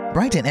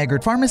 Brighton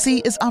Eggert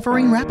Pharmacy is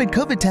offering rapid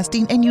COVID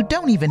testing, and you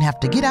don't even have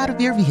to get out of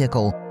your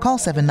vehicle. Call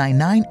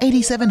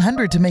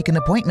 799-8700 to make an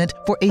appointment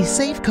for a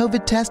safe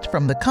COVID test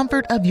from the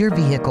comfort of your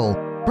vehicle.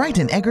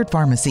 Brighton Eggert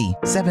Pharmacy,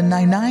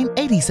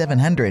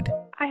 799-8700.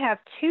 I have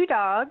two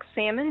dogs,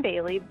 Sam and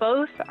Bailey.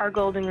 Both are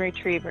golden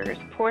retrievers.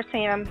 Poor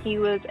Sam, he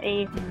was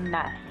a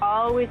mess.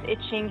 Always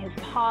itching. His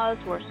paws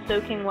were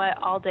soaking wet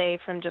all day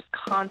from just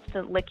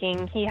constant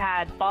licking. He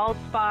had bald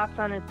spots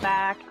on his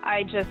back.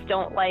 I just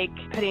don't like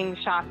putting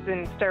shots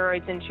and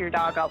steroids into your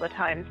dog all the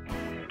time.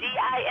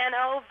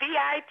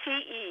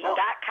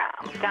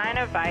 DINOVITE.com.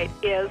 Dynovite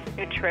is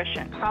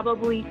nutrition.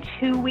 Probably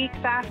 2 weeks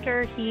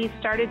after he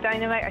started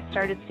Dynovite, I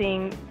started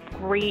seeing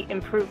great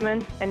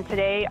improvements, and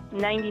today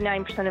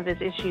 99% of his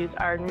issues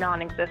are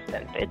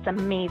non-existent. It's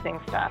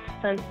amazing stuff.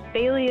 Since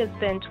Bailey has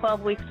been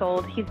 12 weeks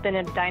old, he's been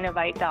a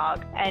Dynovite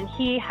dog, and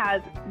he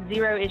has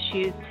 0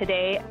 issues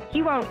today.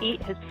 He won't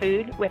eat his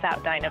food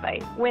without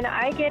Dynovite. When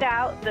I get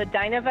out the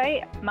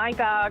Dynovite, my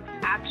dogs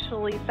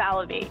actually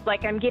salivate,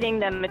 like I'm getting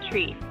them a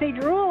treat. They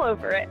drool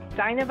over it.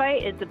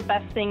 Dynovite is the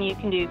best thing you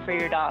can do for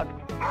your dog.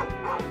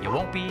 You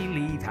won't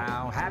believe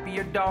how happy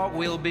your dog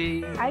will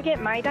be. I get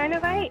my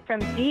Dynovite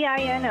from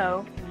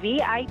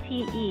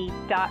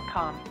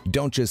DINOVITE.com.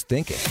 Don't just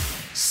think it,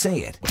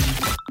 say it.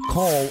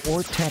 Call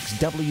or text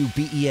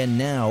WBEN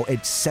now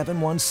at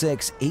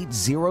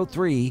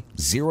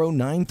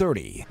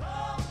 716-803-0930.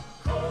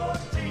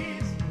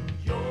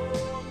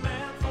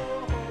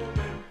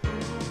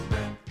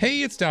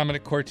 Hey, it's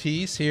Domenic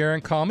Cortese here,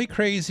 and call me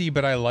crazy,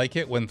 but I like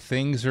it when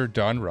things are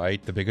done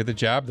right. The bigger the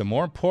job, the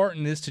more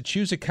important it is to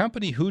choose a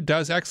company who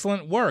does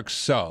excellent work.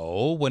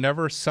 So,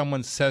 whenever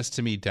someone says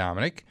to me,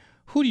 Domenic,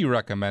 who do you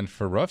recommend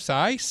for roofs?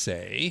 I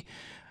say,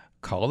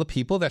 call the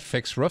people that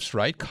fix roofs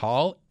right.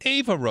 Call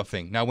Ava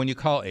Roofing. Now, when you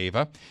call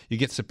Ava, you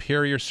get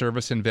superior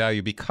service and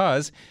value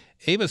because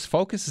Ava's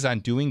focus is on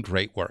doing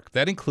great work.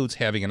 That includes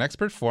having an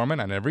expert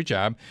foreman on every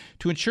job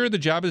to ensure the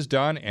job is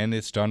done and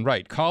it's done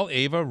right. Call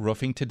Ava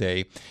Roofing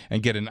today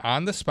and get an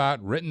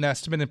on-the-spot written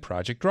estimate and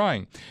project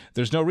drawing.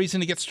 There's no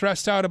reason to get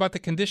stressed out about the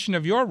condition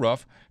of your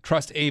roof.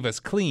 Trust Ava's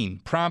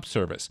clean, prompt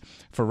service.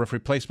 For roof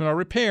replacement or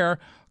repair,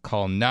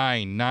 call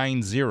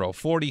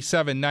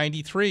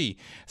 990-4793.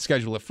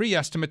 Schedule a free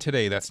estimate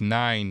today. That's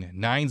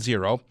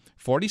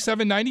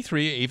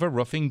 990-4793,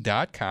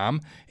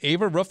 avaroofing.com.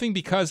 Ava Roofing,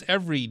 because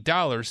every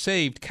dollar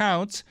saved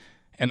counts.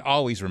 And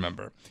always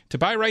remember to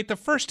buy right the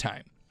first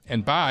time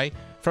and buy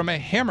from a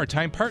Hammer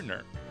Time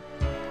partner.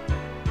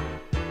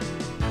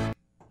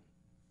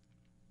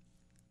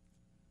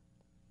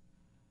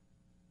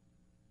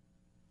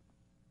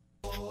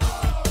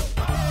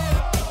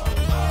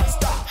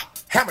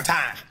 Hammer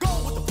time.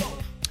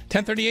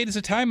 10:38 is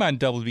the time on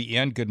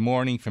WBEN. Good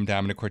morning from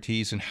Domenic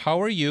Cortese. And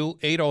how are you?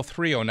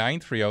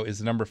 803-0930 is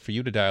the number for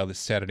you to dial this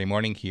Saturday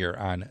morning here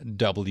on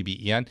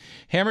WBEN.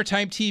 Hammer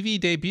Time TV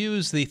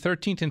debuts the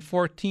 13th and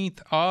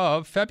 14th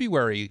of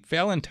February,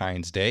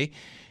 Valentine's Day.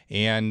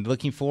 And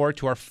looking forward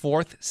to our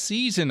fourth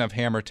season of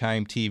Hammer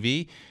Time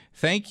TV.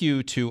 Thank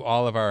you to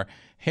all of our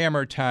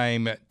Hammer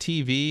Time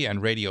TV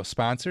and radio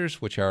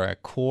sponsors, which are a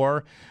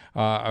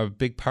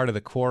big part of the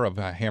core of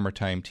Hammer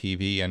Time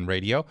TV and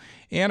radio.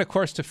 And, of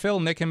course, to Phil,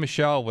 Nick, and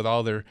Michelle with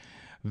all their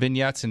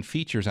vignettes and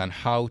features on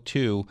how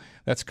to.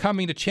 That's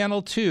coming to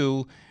Channel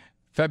 2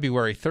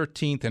 February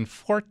 13th and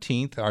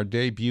 14th, our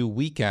debut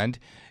weekend.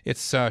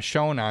 It's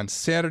shown on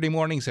Saturday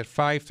mornings at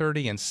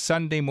 5:30 and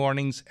Sunday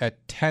mornings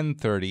at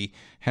 10:30,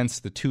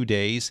 hence the 2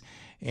 days.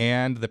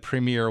 And the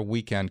premiere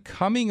weekend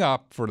coming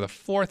up for the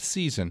fourth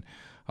season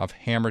of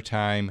Hammer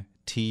Time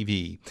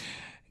TV.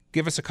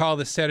 Give us a call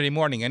this Saturday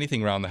morning,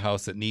 anything around the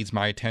house that needs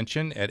my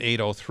attention, at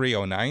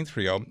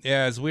 803-0930.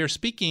 As we're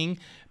speaking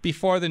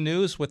before the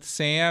news with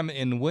Sam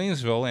in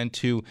Williamsville, and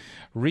to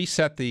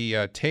reset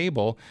the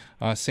table,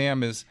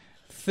 Sam is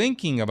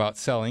thinking about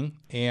selling,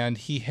 and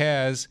he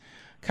has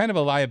kind of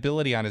a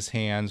liability on his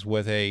hands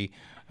with a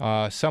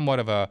somewhat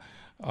of a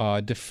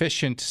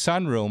deficient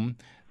sunroom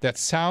that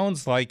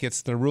sounds like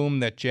it's the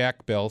room that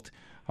Jack built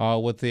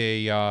with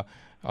a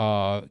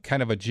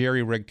kind of a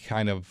jerry-rigged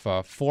kind of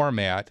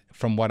format,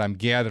 from what I'm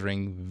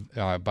gathering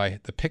by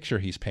the picture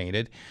he's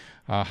painted.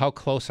 How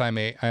close am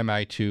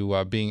I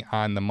to being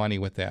on the money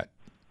with that?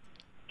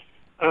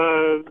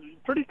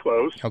 Pretty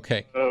close.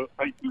 Okay.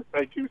 I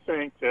do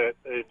think that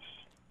it's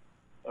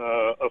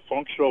a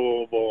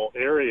functional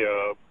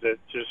area that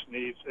just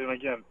needs, and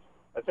again,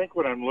 I think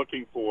what I'm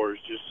looking for is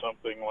just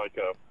something like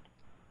a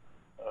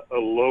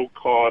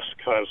low-cost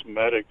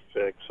cosmetic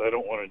fix. I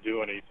don't want to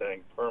do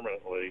anything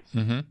permanently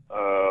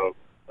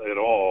at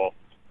all.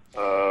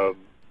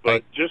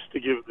 But just to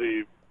give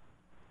the,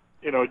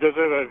 it does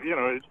have a,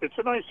 it's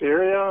a nice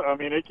area. I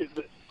mean,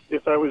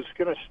 if I was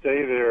going to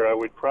stay there, I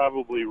would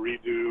probably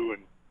redo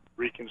and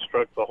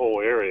reconstruct the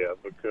whole area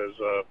because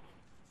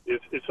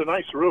it's a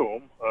nice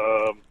room.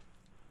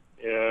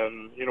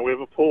 And, we have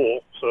a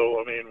pool.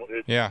 So, I mean,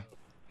 it's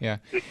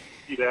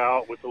heat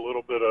out with a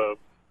little bit of.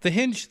 The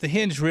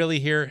hinge really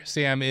here,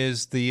 Sam,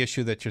 is the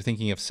issue that you're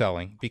thinking of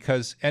selling,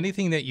 because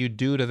anything that you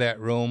do to that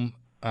room,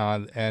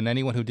 and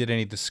anyone who did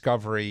any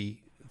discovery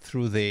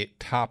through the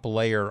top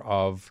layer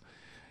of,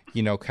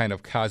 kind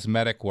of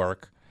cosmetic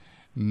work,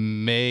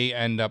 may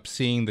end up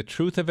seeing the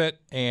truth of it,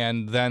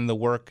 and then the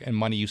work and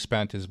money you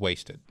spent is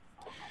wasted.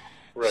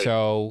 Right.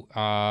 So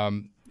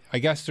I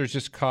guess there's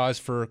just cause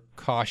for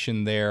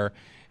caution there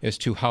as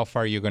to how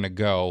far you're going to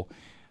go.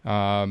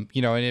 And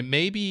it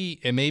may be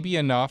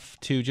enough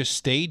to just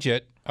stage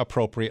it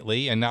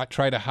appropriately and not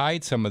try to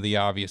hide some of the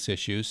obvious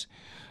issues,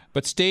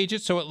 but stage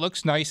it so it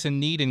looks nice and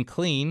neat and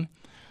clean,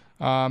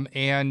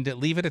 and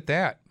leave it at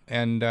that,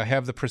 and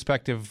have the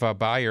prospective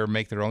buyer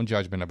make their own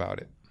judgment about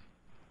it.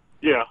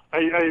 Yeah, I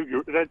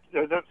agree.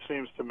 That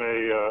seems to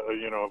me,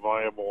 a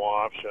viable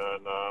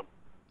option.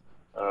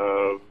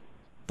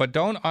 But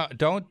don't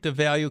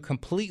devalue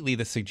completely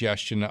the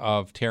suggestion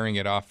of tearing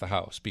it off the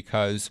house,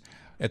 because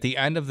at the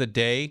end of the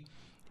day,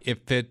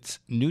 if it's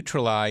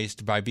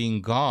neutralized by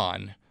being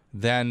gone,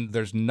 then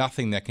there's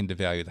nothing that can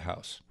devalue the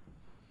house.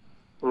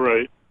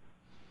 Right.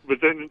 But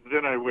then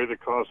I weigh the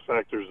cost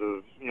factors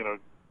of,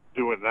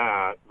 doing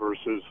that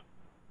versus,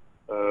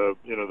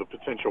 the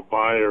potential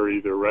buyer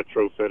either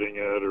retrofitting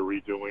it or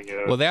redoing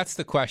it. Well, that's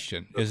the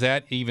question. Is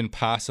that even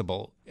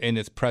possible in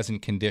its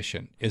present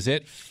condition? Is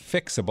it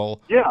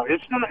fixable? Yeah,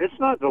 it's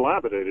not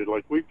dilapidated.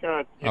 Like we've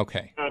got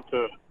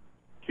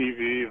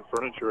TV and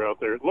furniture out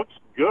there. It looks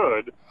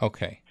good.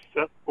 Okay.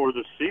 Except for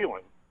the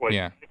ceiling. Quite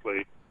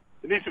frankly.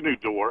 It needs a new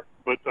door,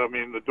 but I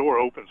mean the door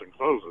opens and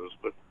closes.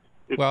 But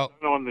it's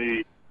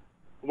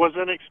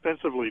wasn't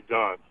expensively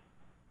done.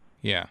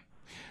 Yeah.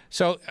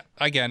 So,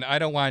 again, I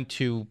don't want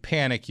to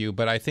panic you,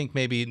 but I think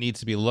maybe it needs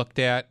to be looked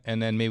at,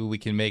 and then maybe we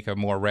can make a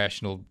more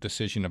rational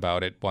decision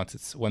about it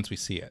once we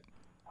see it.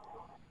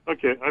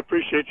 Okay, I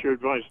appreciate your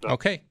advice, Doc.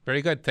 Okay,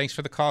 very good. Thanks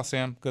for the call,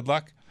 Sam. Good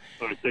luck.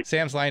 All right,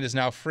 Sam's line is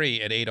now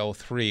free at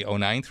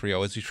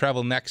 803-0930 as we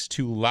travel next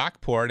to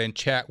Lockport and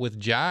chat with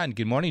John.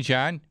 Good morning,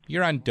 John.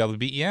 You're on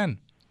WBEN.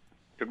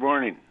 Good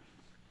morning.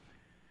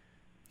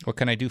 What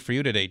can I do for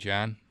you today,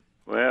 John?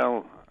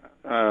 Well,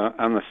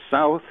 on the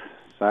south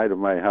side of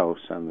my house,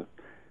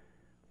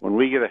 when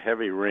we get a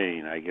heavy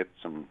rain, I get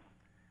some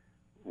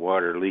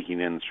water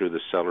leaking in through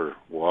the cellar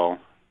wall.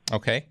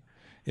 Okay.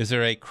 Is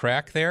there a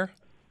crack there?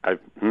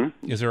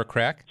 Is there a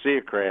crack? See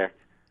a crack,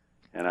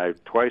 and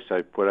twice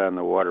I put on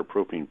the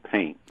waterproofing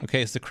paint.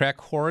 Okay, is the crack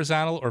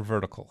horizontal or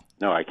vertical?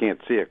 No, I can't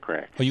see a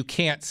crack. Oh, you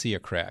can't see a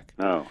crack?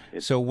 No.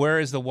 So where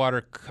is the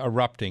water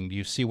erupting? Do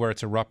you see where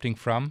it's erupting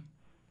from?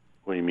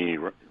 What do you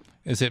mean?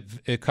 Is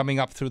it coming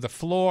up through the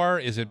floor?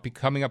 Is it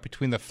coming up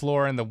between the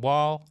floor and the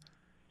wall?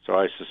 So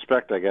I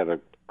suspect I got a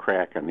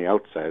crack on the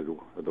outside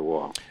of the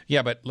wall.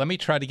 Yeah, but let me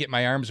try to get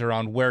my arms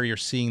around where you're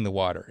seeing the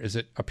water. Is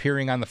it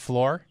appearing on the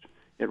floor?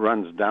 It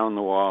runs down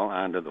the wall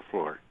onto the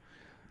floor.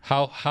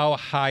 How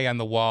high on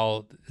the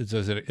wall is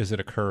it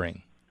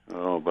occurring?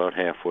 Oh, about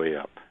halfway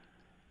up.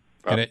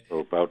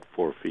 About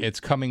 4 feet. It's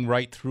coming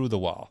right through the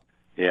wall.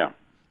 Yeah.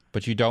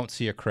 But you don't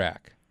see a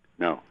crack?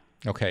 No.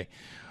 Okay.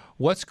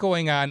 What's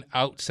going on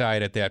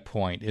outside at that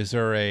point? Is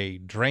there a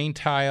drain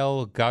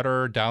tile,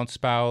 gutter,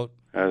 downspout?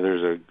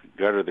 There's a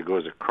gutter that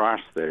goes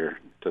across there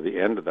to the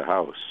end of the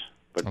house.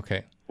 But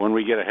okay. When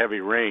we get a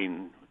heavy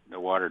rain, the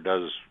water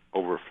does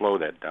overflow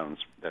that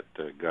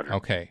gutter.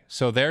 Okay.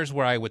 So there's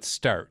where I would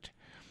start,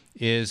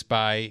 is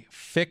by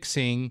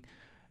fixing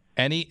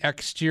any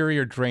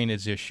exterior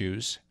drainage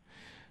issues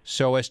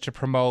so as to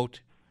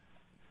promote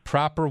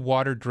proper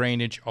water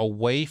drainage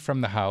away from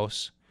the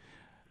house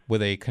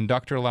with a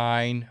conductor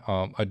line,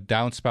 a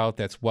downspout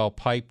that's well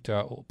piped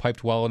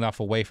well enough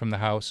away from the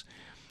house.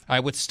 I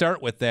would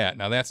start with that.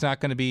 Now, that's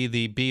not going to be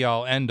the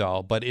be-all,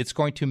 end-all, but it's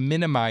going to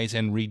minimize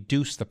and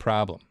reduce the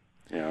problem.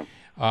 Yeah.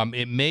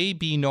 It may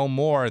be no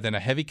more than a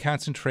heavy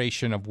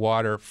concentration of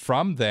water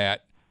from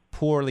that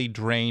poorly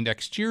drained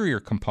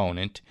exterior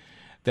component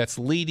that's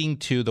leading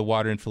to the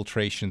water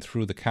infiltration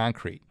through the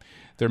concrete.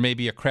 There may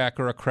be a crack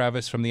or a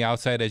crevice from the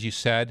outside, as you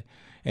said,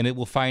 and it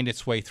will find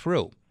its way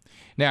through.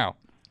 Now,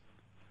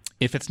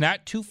 if it's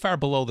not too far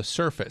below the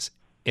surface,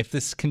 if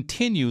this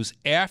continues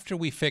after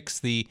we fix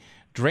the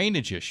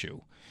drainage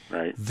issue,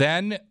 right,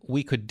 then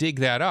we could dig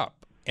that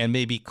up and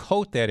maybe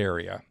coat that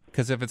area.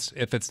 Because if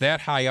it's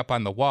that high up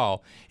on the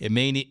wall, it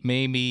may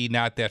be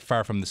not that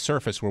far from the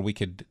surface where we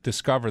could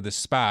discover the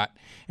spot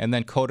and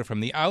then coat it from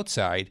the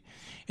outside,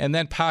 and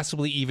then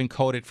possibly even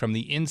coat it from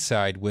the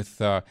inside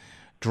with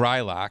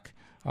dry lock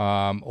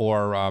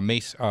or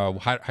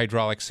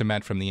hydraulic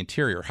cement from the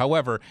interior.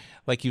 However,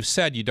 like you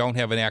said, you don't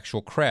have an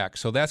actual crack,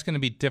 so that's going to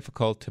be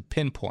difficult to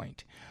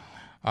pinpoint.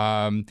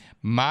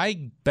 My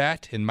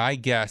bet and my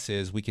guess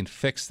is we can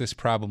fix this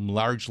problem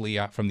largely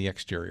from the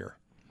exterior.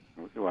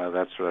 Well,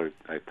 that's what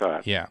I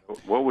thought. Yeah.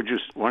 What would you,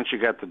 once you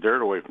got the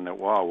dirt away from that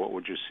wall, what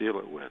would you seal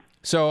it with?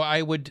 So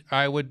I would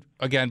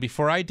again,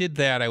 before I did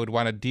that, I would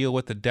want to deal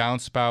with the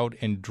downspout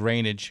and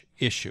drainage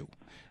issue.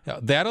 Now,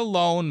 that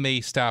alone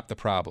may stop the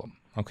problem.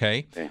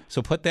 Okay?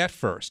 So put that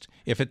first.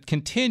 If it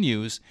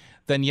continues,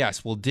 then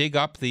yes, we'll dig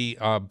up the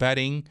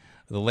bedding,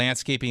 the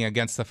landscaping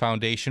against the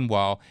foundation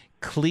wall,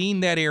 clean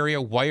that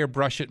area, wire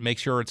brush it, make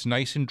sure it's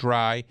nice and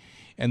dry,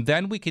 and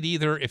then we could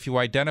either, if you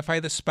identify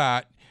the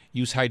spot,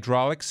 use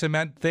hydraulic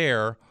cement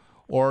there,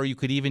 or you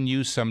could even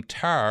use some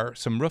tar,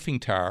 some roofing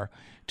tar,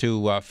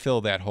 to fill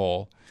that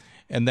hole,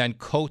 and then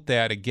coat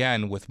that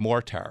again with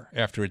more tar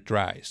after it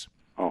dries.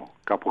 Oh,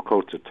 a couple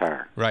coats of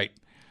tar. Right.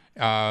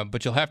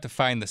 But you'll have to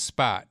find the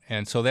spot,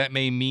 and so that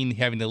may mean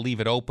having to leave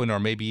it open or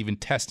maybe even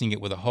testing it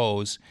with a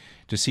hose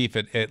to see if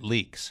it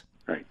leaks.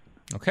 Right.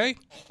 Okay?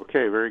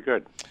 Okay, very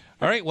good.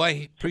 All right, well,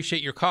 I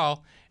appreciate your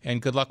call,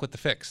 and good luck with the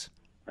fix.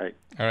 Right.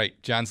 All right,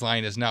 John's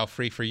line is now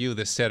free for you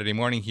this Saturday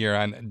morning here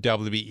on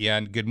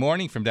WBEN. Good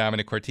morning from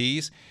Domenic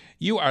Cortese.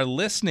 You are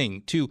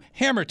listening to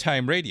Hammer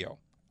Time Radio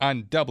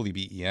on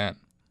WBEN.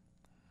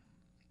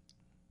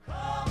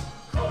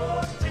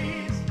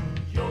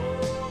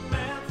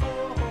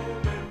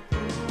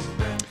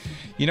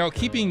 You know,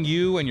 keeping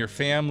you and your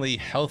family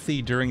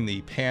healthy during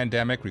the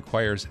pandemic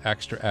requires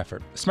extra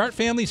effort. Smart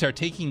families are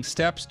taking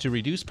steps to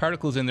reduce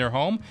particles in their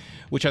home,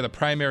 which are the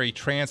primary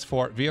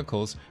transport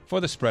vehicles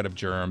for the spread of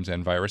germs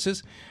and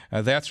viruses.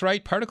 That's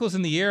right, particles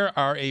in the air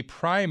are a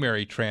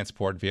primary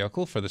transport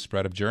vehicle for the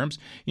spread of germs.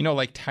 You know,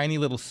 like tiny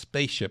little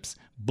spaceships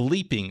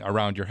bleeping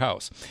around your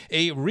house.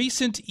 A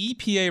recent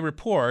EPA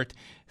report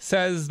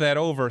says that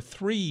over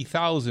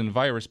 3,000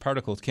 virus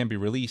particles can be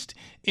released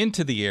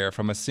into the air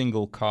from a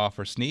single cough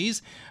or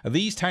sneeze.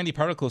 These tiny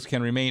particles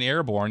can remain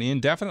airborne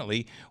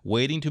indefinitely,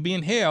 waiting to be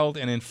inhaled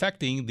and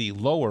infecting the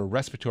lower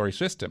respiratory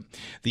system.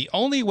 The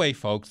only way,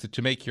 folks,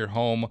 to make your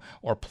home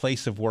or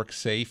place of work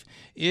safe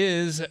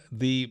is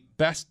the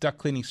best duct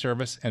cleaning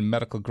service and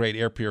medical-grade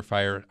air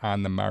purifier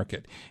on the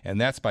market.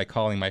 And that's by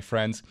calling my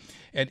friends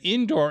at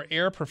Indoor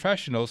Air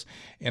Professionals.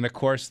 And, of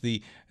course,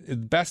 the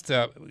best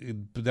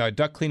the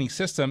duct cleaning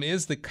system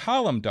is the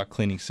column duct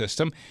cleaning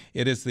system.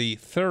 It is the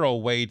thorough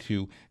way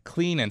to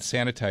clean and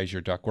sanitize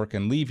your ductwork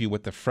and leave you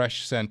with the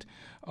fresh scent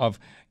of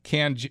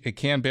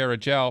Canberra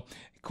gel.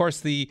 Of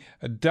course, the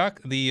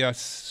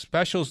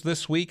specials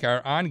this week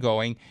are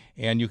ongoing,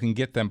 and you can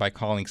get them by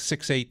calling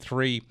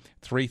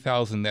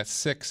 683-3000.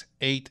 That's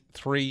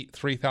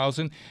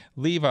 683-3000.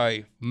 Leave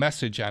a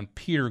message on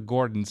Peter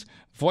Gordon's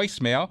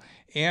voicemail,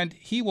 and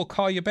he will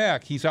call you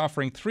back. He's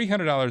offering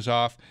 $300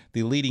 off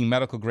the leading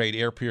medical-grade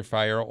air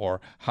purifier or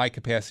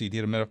high-capacity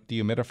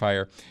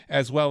dehumidifier,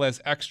 as well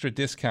as extra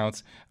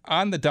discounts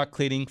on the duct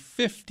cleaning,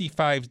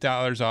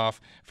 $55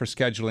 off for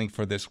scheduling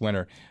for this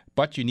winter.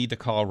 But you need to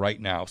call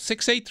right now.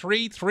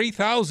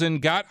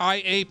 683-3000. Got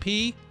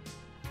IAP?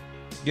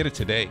 Get it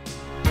today.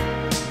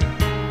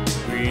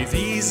 Breathe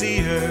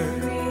easier.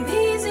 Breathe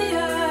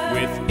easier.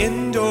 With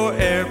Indoor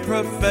Air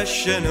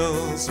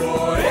Professionals.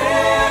 For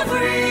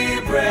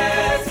every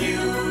breath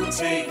you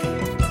take.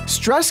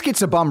 Stress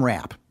gets a bum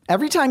rap.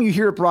 Every time you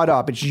hear it brought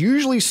up, it's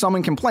usually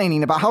someone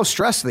complaining about how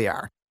stressed they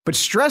are. But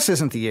stress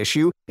isn't the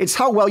issue. It's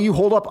how well you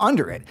hold up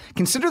under it.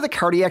 Consider the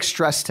cardiac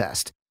stress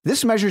test.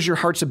 This measures your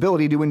heart's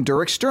ability to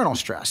endure external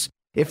stress.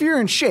 If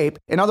you're in shape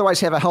and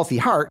otherwise have a healthy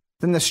heart,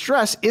 then the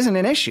stress isn't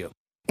an issue.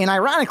 And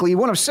ironically,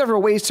 one of several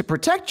ways to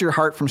protect your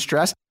heart from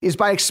stress is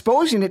by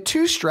exposing it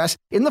to stress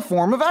in the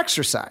form of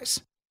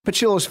exercise.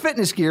 Pacillo's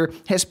fitness gear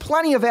has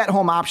plenty of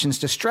at-home options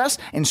to stress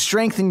and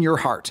strengthen your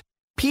heart.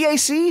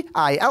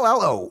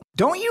 Pacillo.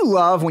 Don't you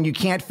love when you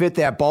can't fit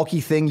that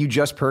bulky thing you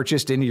just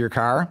purchased into your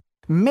car?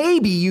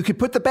 Maybe you could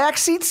put the back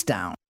seats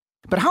down.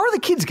 But how are the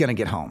kids going to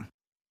get home?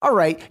 All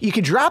right, you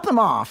could drop them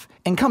off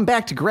and come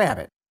back to grab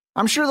it.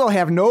 I'm sure they'll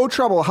have no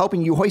trouble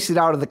helping you hoist it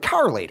out of the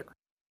car later.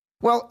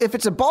 Well, if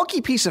it's a bulky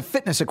piece of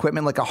fitness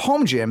equipment like a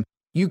home gym,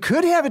 you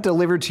could have it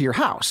delivered to your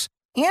house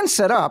and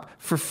set up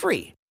for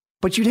free.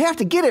 But you'd have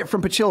to get it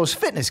from Pacillo's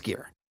fitness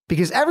gear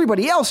because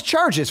everybody else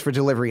charges for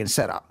delivery and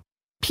setup.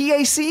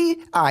 Pacillo.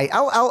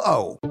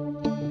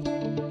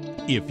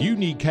 If you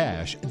need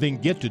cash, then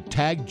get to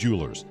Tag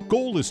Jewelers.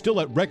 Gold is still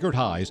at record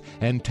highs,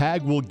 and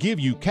Tag will give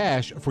you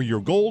cash for your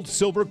gold,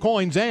 silver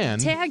coins,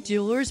 and... Tag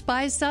Jewelers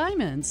by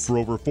Simons. For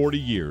over 40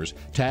 years,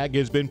 Tag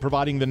has been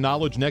providing the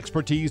knowledge and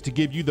expertise to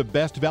give you the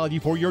best value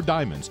for your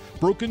diamonds,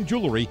 broken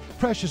jewelry,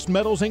 precious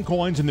metals, and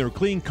coins in their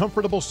clean,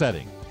 comfortable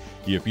setting.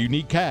 If you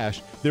need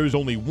cash, there's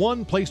only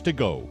one place to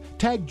go.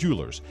 Tag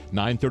Jewelers,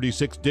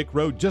 936 Dick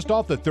Road, just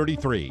off the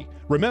 33.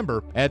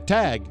 Remember, at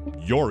Tag,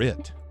 you're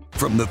it.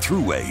 From the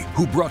Thruway,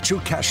 who brought you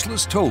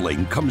cashless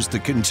tolling, comes the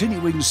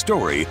continuing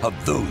story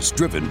of those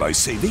driven by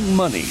saving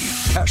money.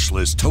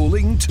 Cashless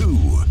tolling 2.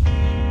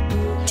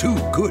 Too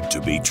good to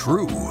be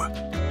true.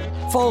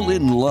 Fall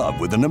in love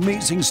with an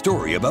amazing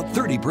story about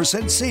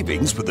 30%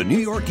 savings with the New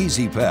York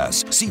Easy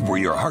Pass. See where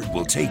your heart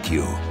will take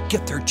you.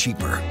 Get there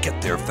cheaper.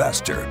 Get there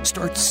faster.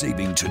 Start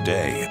saving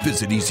today.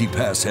 Visit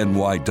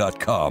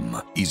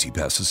EasyPassNY.com. Easy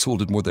Pass is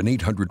sold at more than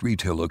 800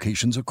 retail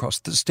locations across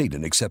the state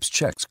and accepts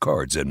checks,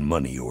 cards, and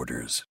money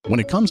orders. When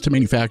it comes to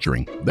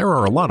manufacturing, there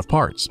are a lot of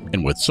parts.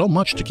 And with so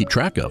much to keep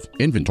track of,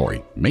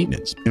 inventory,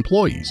 maintenance,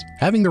 employees,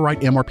 having the right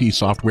MRP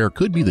software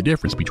could be the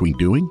difference between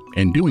doing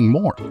and doing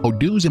more.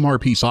 Odoo's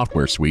MRP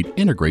software suite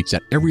integrates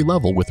at every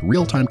level with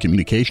real-time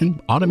communication,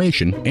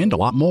 automation, and a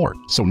lot more.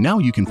 So now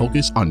you can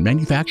focus on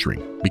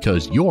manufacturing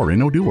because you're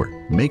an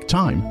Odooer. Make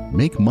time,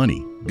 make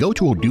money. Go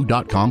to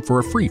odoo.com for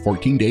a free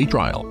 14-day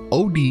trial.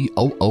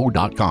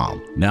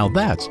 ODOO.com. Now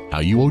that's how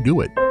you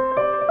Odoo it.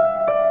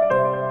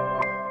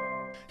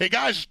 Hey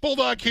guys, it's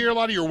Bulldog here. A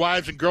lot of your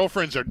wives and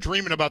girlfriends are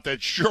dreaming about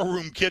that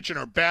showroom kitchen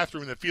or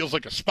bathroom that feels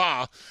like a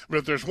spa. But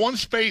if there's one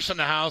space in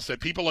the house that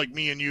people like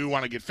me and you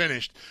want to get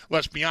finished,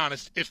 let's be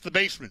honest, it's the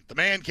basement, the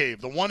man cave,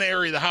 the one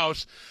area of the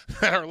house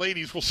that our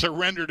ladies will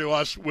surrender to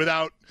us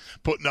without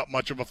putting up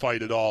much of a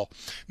fight at all.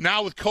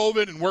 Now with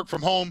COVID and work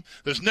from home,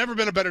 there's never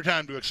been a better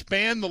time to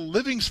expand the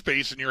living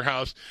space in your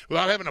house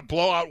without having to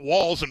blow out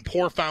walls and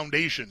pour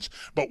foundations.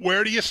 But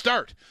where do you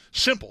start?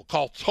 Simple.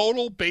 Call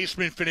Total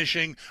Basement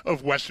Finishing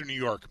of Western New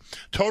York.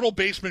 Total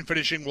Basement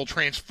Finishing will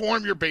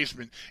transform your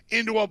basement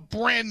into a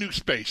brand new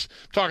space.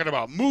 I'm talking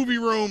about movie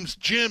rooms,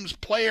 gyms,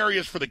 play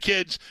areas for the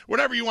kids,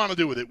 whatever you want to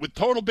do with it. With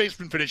Total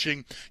Basement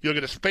Finishing, you'll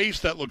get a space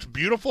that looks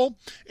beautiful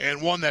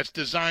and one that's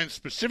designed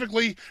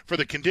specifically for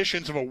the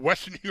conditions of a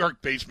Western New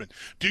York basement.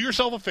 Do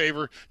yourself a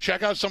favor.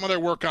 Check out some of their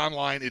work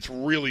online. It's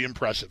really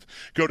impressive.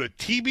 Go to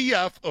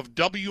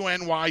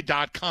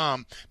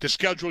tbfofwny.com to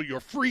schedule your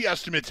free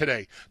estimate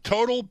today.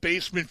 Total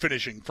Basement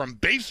Finishing, from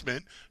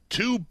basement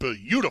to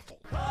beautiful.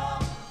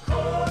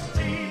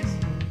 Cortese,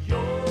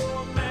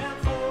 your man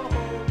for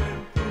home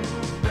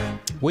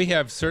improvement. We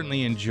have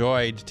certainly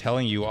enjoyed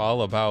telling you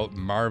all about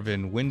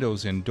Marvin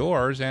Windows and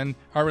Doors and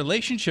our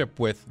relationship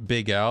with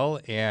Big L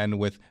and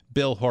with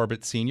Bill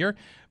Horbett Sr.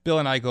 Bill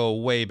and I go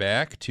way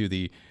back to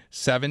the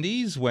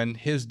 70s when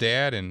his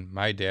dad and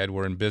my dad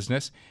were in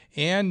business.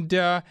 And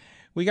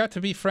we got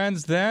to be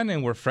friends then,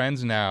 and we're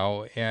friends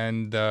now.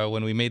 And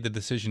when we made the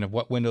decision of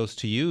what windows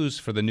to use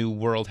for the new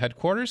world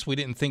headquarters, we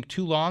didn't think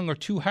too long or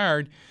too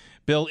hard.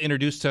 Bill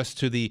introduced us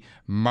to the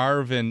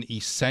Marvin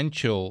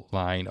Essential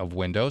line of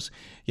windows.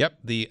 Yep,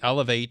 the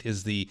Elevate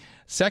is the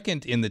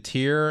second in the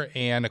tier,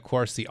 and of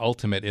course the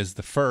Ultimate is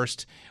the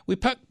first. We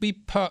picked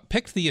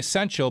the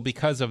Essential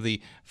because of the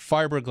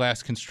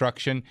fiberglass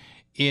construction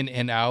in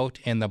and out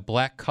and the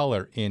black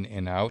color in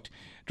and out.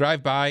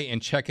 Drive by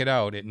and check it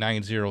out at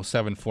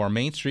 9074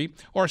 Main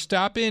Street, or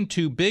stop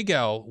into Big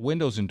L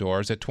Windows and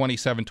Doors at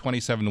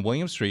 2727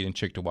 William Street in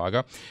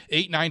Cheektowaga.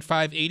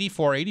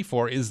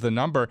 895-8484 is the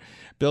number.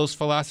 Bill's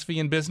philosophy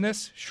in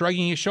business,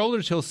 shrugging his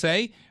shoulders, he'll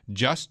say,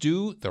 just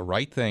do the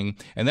right thing.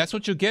 And that's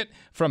what you'll get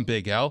from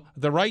Big L,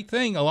 the right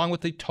thing, along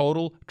with the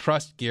total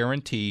trust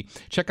guarantee.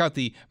 Check out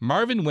the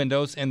Marvin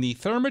Windows and the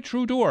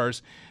Therma-Tru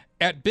Doors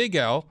at Big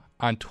L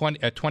at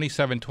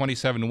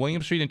 2727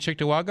 William Street in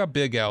Cheektowaga,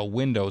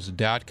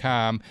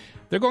 BigLWindows.com.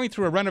 They're going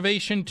through a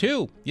renovation,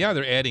 too. Yeah,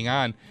 they're adding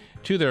on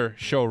to their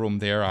showroom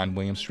there on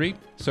William Street.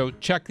 So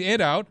check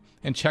it out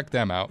and check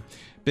them out.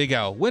 Big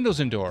L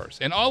Windows and Doors.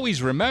 And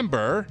always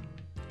remember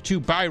to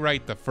buy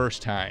right the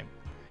first time.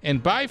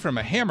 And buy from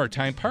a Hammer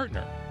Time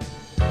partner.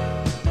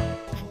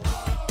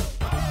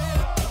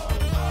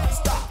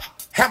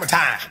 Hammer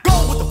time.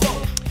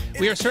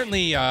 We are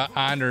certainly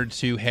honored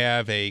to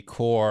have a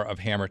core of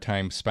Hammer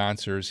Time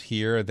sponsors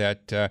here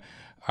that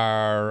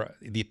are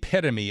the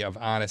epitome of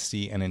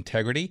honesty and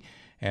integrity,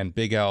 and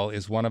Big L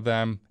is one of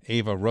them.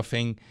 Ava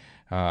Roofing,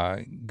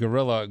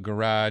 Gorilla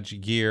Garage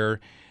Gear,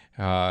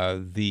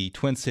 the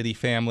Twin City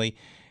family,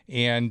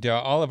 and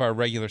all of our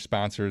regular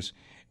sponsors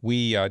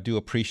we do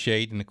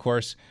appreciate. And, of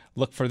course,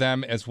 look for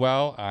them as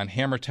well on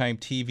Hammer Time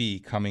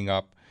TV coming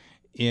up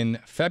in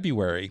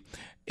February.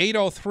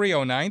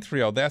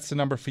 803-0930, that's the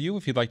number for you.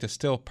 If you'd like to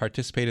still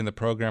participate in the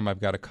program,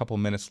 I've got a couple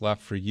minutes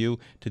left for you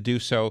to do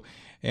so.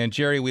 And,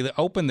 Jerry, we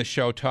opened the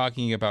show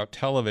talking about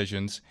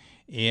televisions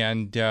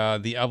and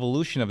the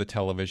evolution of the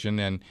television.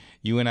 And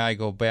you and I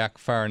go back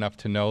far enough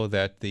to know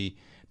that the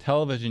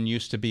television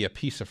used to be a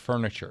piece of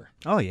furniture.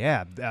 Oh,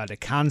 yeah. The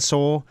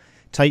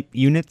console-type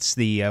units,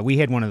 we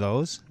had one of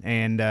those,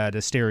 and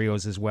the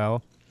stereos as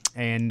well.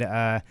 And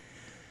I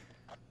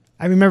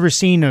remember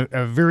seeing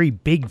a very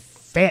big,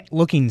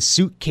 fat-looking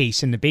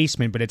suitcase in the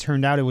basement, but it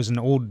turned out it was an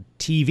old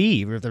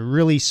TV with a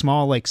really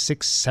small, like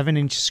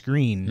 6-7-inch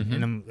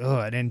screen,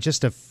 and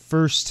just a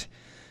first,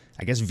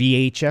 I guess,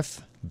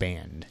 VHF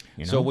band.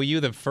 You know? So were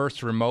you the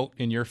first remote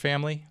in your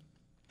family?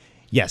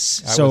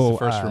 Yes. I was the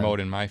first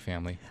remote in my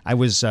family. I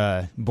was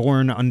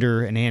born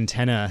under an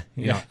antenna.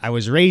 You know, I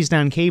was raised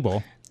on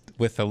cable.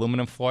 With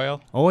aluminum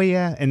foil? Oh,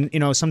 yeah. And,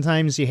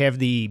 sometimes you have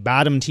the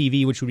bottom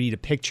TV, which would be the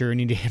picture, and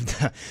you'd have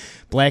the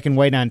black and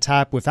white on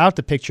top without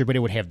the picture, but it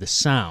would have the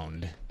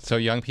sound. So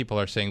young people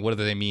are saying, what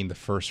do they mean, the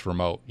first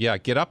remote? Yeah,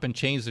 get up and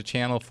change the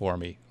channel for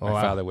me,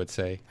 my father would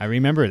say. I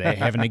remember that,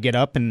 having to get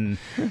up and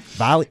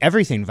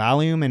everything,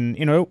 volume, and,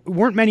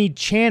 weren't many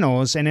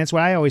channels, and that's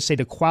why I always say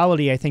the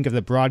quality, I think, of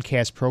the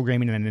broadcast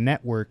programming and the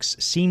networks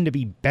seemed to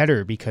be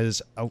better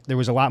because there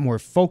was a lot more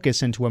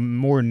focus into a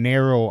more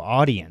narrow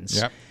audience.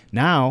 Yep.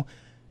 Now,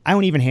 I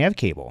don't even have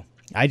cable.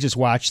 I just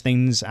watch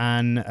things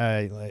on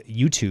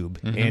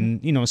YouTube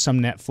and some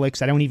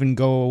Netflix. I don't even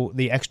go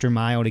the extra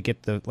mile to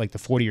get the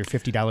 $40 or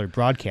 $50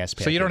 broadcast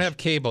package. So you don't have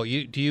cable.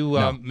 Do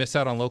you miss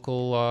out on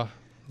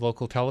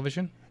local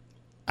television?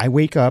 I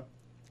wake up,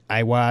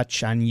 I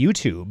watch on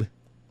YouTube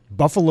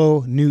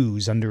Buffalo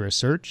News under a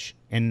search,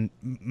 and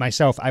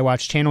myself, I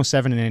watch Channel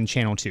 7 and then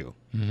Channel 2.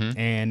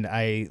 And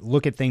I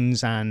look at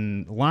things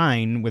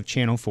online with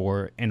Channel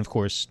 4 and, of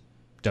course,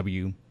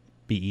 WBEN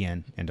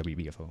and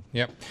WBFO.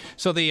 Yep.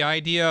 So the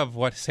idea of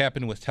what's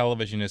happened with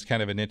television is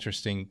kind of an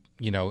interesting,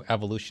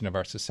 evolution of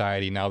our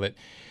society now that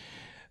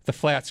the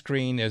flat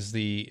screen is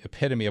the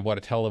epitome of what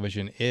a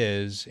television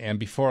is, and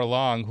before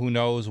long, who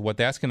knows what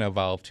that's going to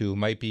evolve to? It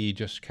might be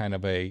just kind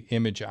of a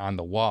image on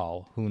the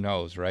wall. Who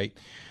knows, right?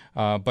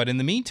 But in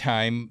the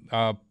meantime,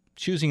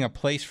 choosing a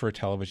place for a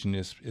television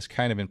is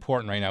kind of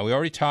important right now. We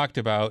already talked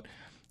about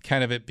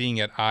kind of it being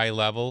at eye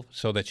level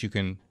so that you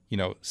can,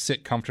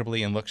 sit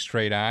comfortably and look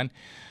straight on.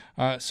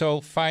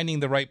 So finding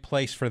the right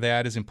place for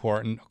that is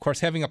important. Of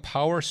course, having a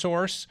power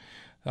source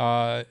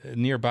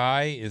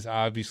nearby is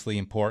obviously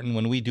important.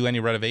 When we do any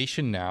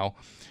renovation now,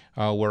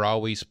 we're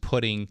always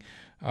putting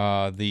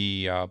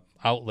the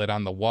outlet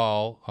on the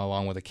wall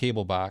along with a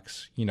cable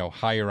box,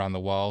 higher on the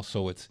wall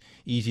so it's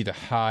easy to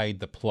hide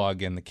the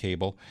plug and the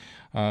cable.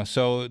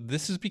 So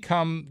this has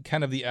become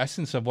kind of the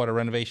essence of what a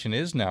renovation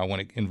is now when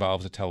it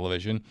involves a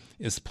television,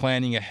 is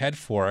planning ahead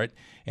for it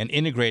and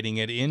integrating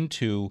it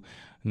into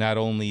not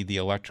only the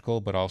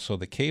electrical but also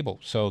the cable,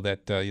 so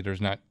that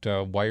there's not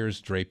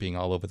wires draping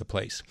all over the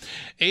place.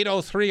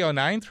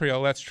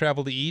 803-0930. Let's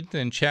travel to Eden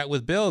and chat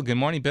with Bill. Good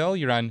morning, Bill.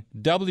 You're on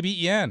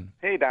WBEN.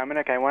 Hey,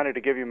 Dominic. I wanted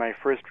to give you my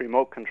first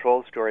remote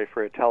control story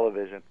for a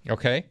television.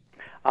 Okay.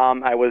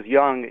 I was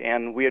young,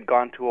 and we had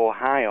gone to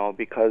Ohio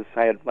because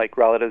I had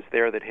relatives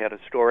there that had a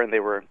store, and they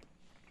were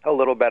a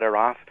little better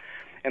off.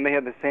 And they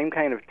had the same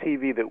kind of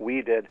TV that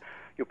we did.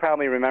 You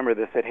probably remember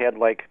this. It had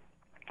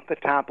the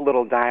top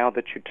little dial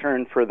that you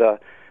turn for the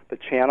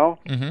channel.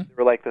 Mm-hmm.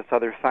 There were this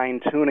other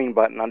fine-tuning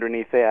button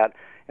underneath that,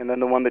 and then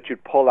the one that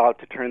you'd pull out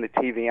to turn the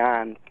TV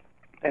on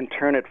and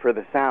turn it for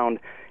the sound.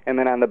 And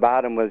then on the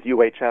bottom was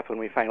UHF when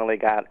we finally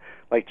got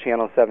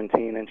channel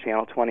 17 and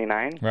channel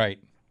 29. Right.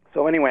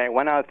 So anyway, I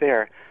went out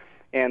there,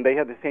 and they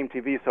had the same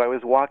TV, so I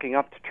was walking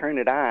up to turn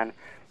it on,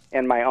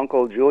 and my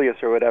uncle Julius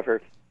or whatever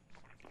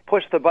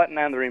pushed the button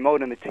on the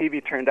remote, and the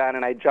TV turned on,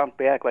 and I jumped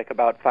back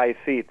about 5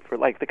 feet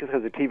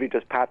because the TV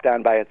just popped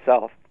on by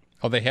itself.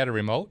 Oh, they had a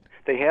remote?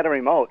 They had a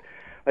remote.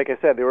 Like I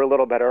said, they were a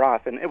little better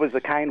off, and it was the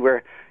kind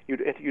where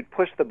you'd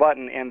push the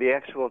button, and the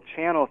actual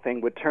channel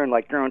thing would turn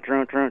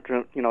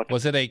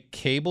Was it a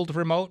cabled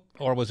remote,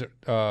 or was it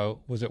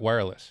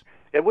wireless?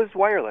 It was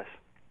wireless.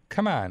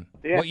 Come on.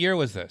 Yeah. What year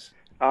was this?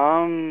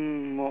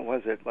 What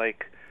was it?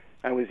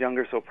 I was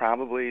younger, so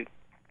probably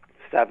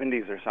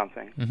 70s or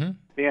something. Mm-hmm.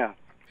 Yeah.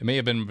 It may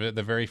have been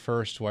the very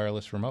first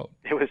wireless remote.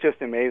 It was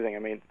just amazing. I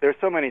mean, there's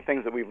so many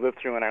things that we've lived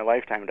through in our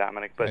lifetime,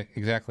 Dominic. But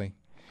exactly.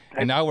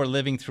 And now we're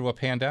living through a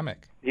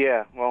pandemic.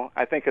 Yeah. Well,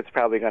 I think it's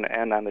probably going to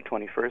end on the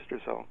 21st or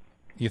so.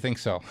 You think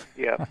so?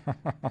 Yeah.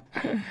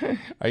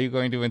 Are you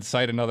going to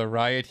incite another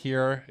riot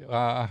here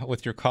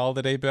with your call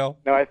today, Bill?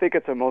 No, I think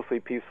it's a mostly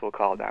peaceful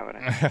call,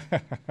 Dominic.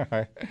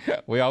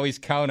 We always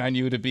count on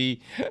you to be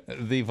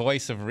the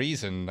voice of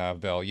reason,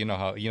 Bill. You know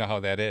how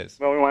that is.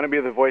 Well, we want to be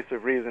the voice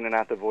of reason and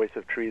not the voice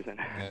of treason.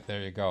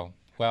 There you go.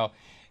 Well,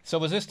 so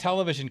was this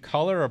television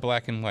color or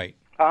black and white?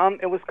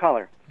 It was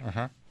color.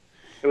 Uh-huh.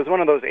 It was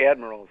one of those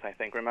Admirals, I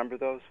think. Remember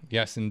those?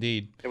 Yes,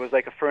 indeed. It was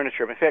like a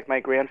furniture. In fact,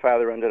 my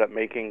grandfather ended up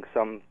making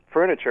some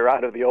furniture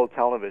out of the old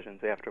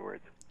televisions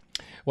afterwards.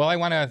 Well, I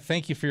want to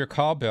thank you for your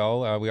call,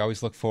 Bill. We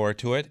always look forward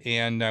to it.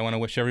 And I want to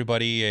wish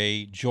everybody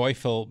a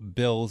joyful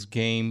Bills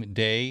game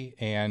day.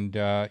 And,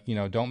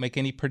 don't make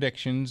any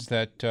predictions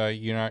that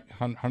you're not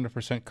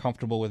 100%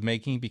 comfortable with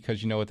making,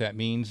 because you know what that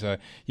means.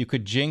 You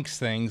could jinx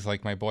things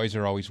like my boys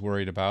are always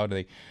worried about.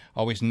 They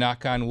always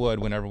knock on wood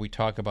whenever we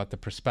talk about the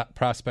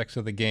prospects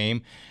of the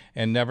game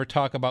and never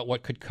talk about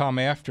what could come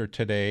after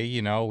today.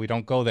 We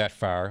don't go that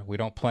far. We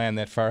don't plan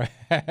that far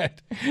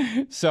ahead.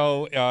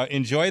 So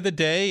enjoy the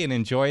day and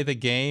enjoy the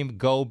game.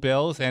 Go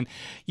Bills. And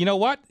you know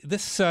what?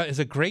 This is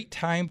a great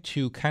time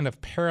to kind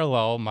of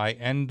parallel my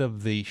end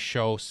of the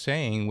show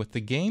saying with the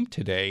game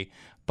today.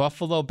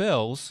 Buffalo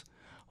Bills,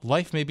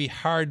 life may be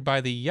hard by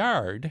the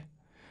yard,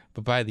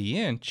 but by the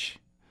inch,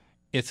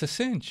 it's a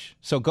cinch.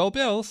 So go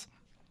Bills.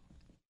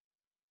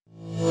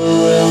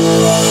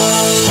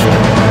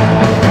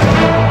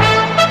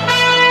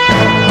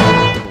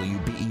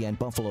 WBEN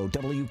Buffalo,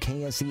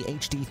 WKSE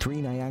HD3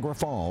 Niagara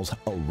Falls,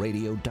 a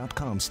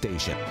radio.com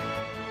station.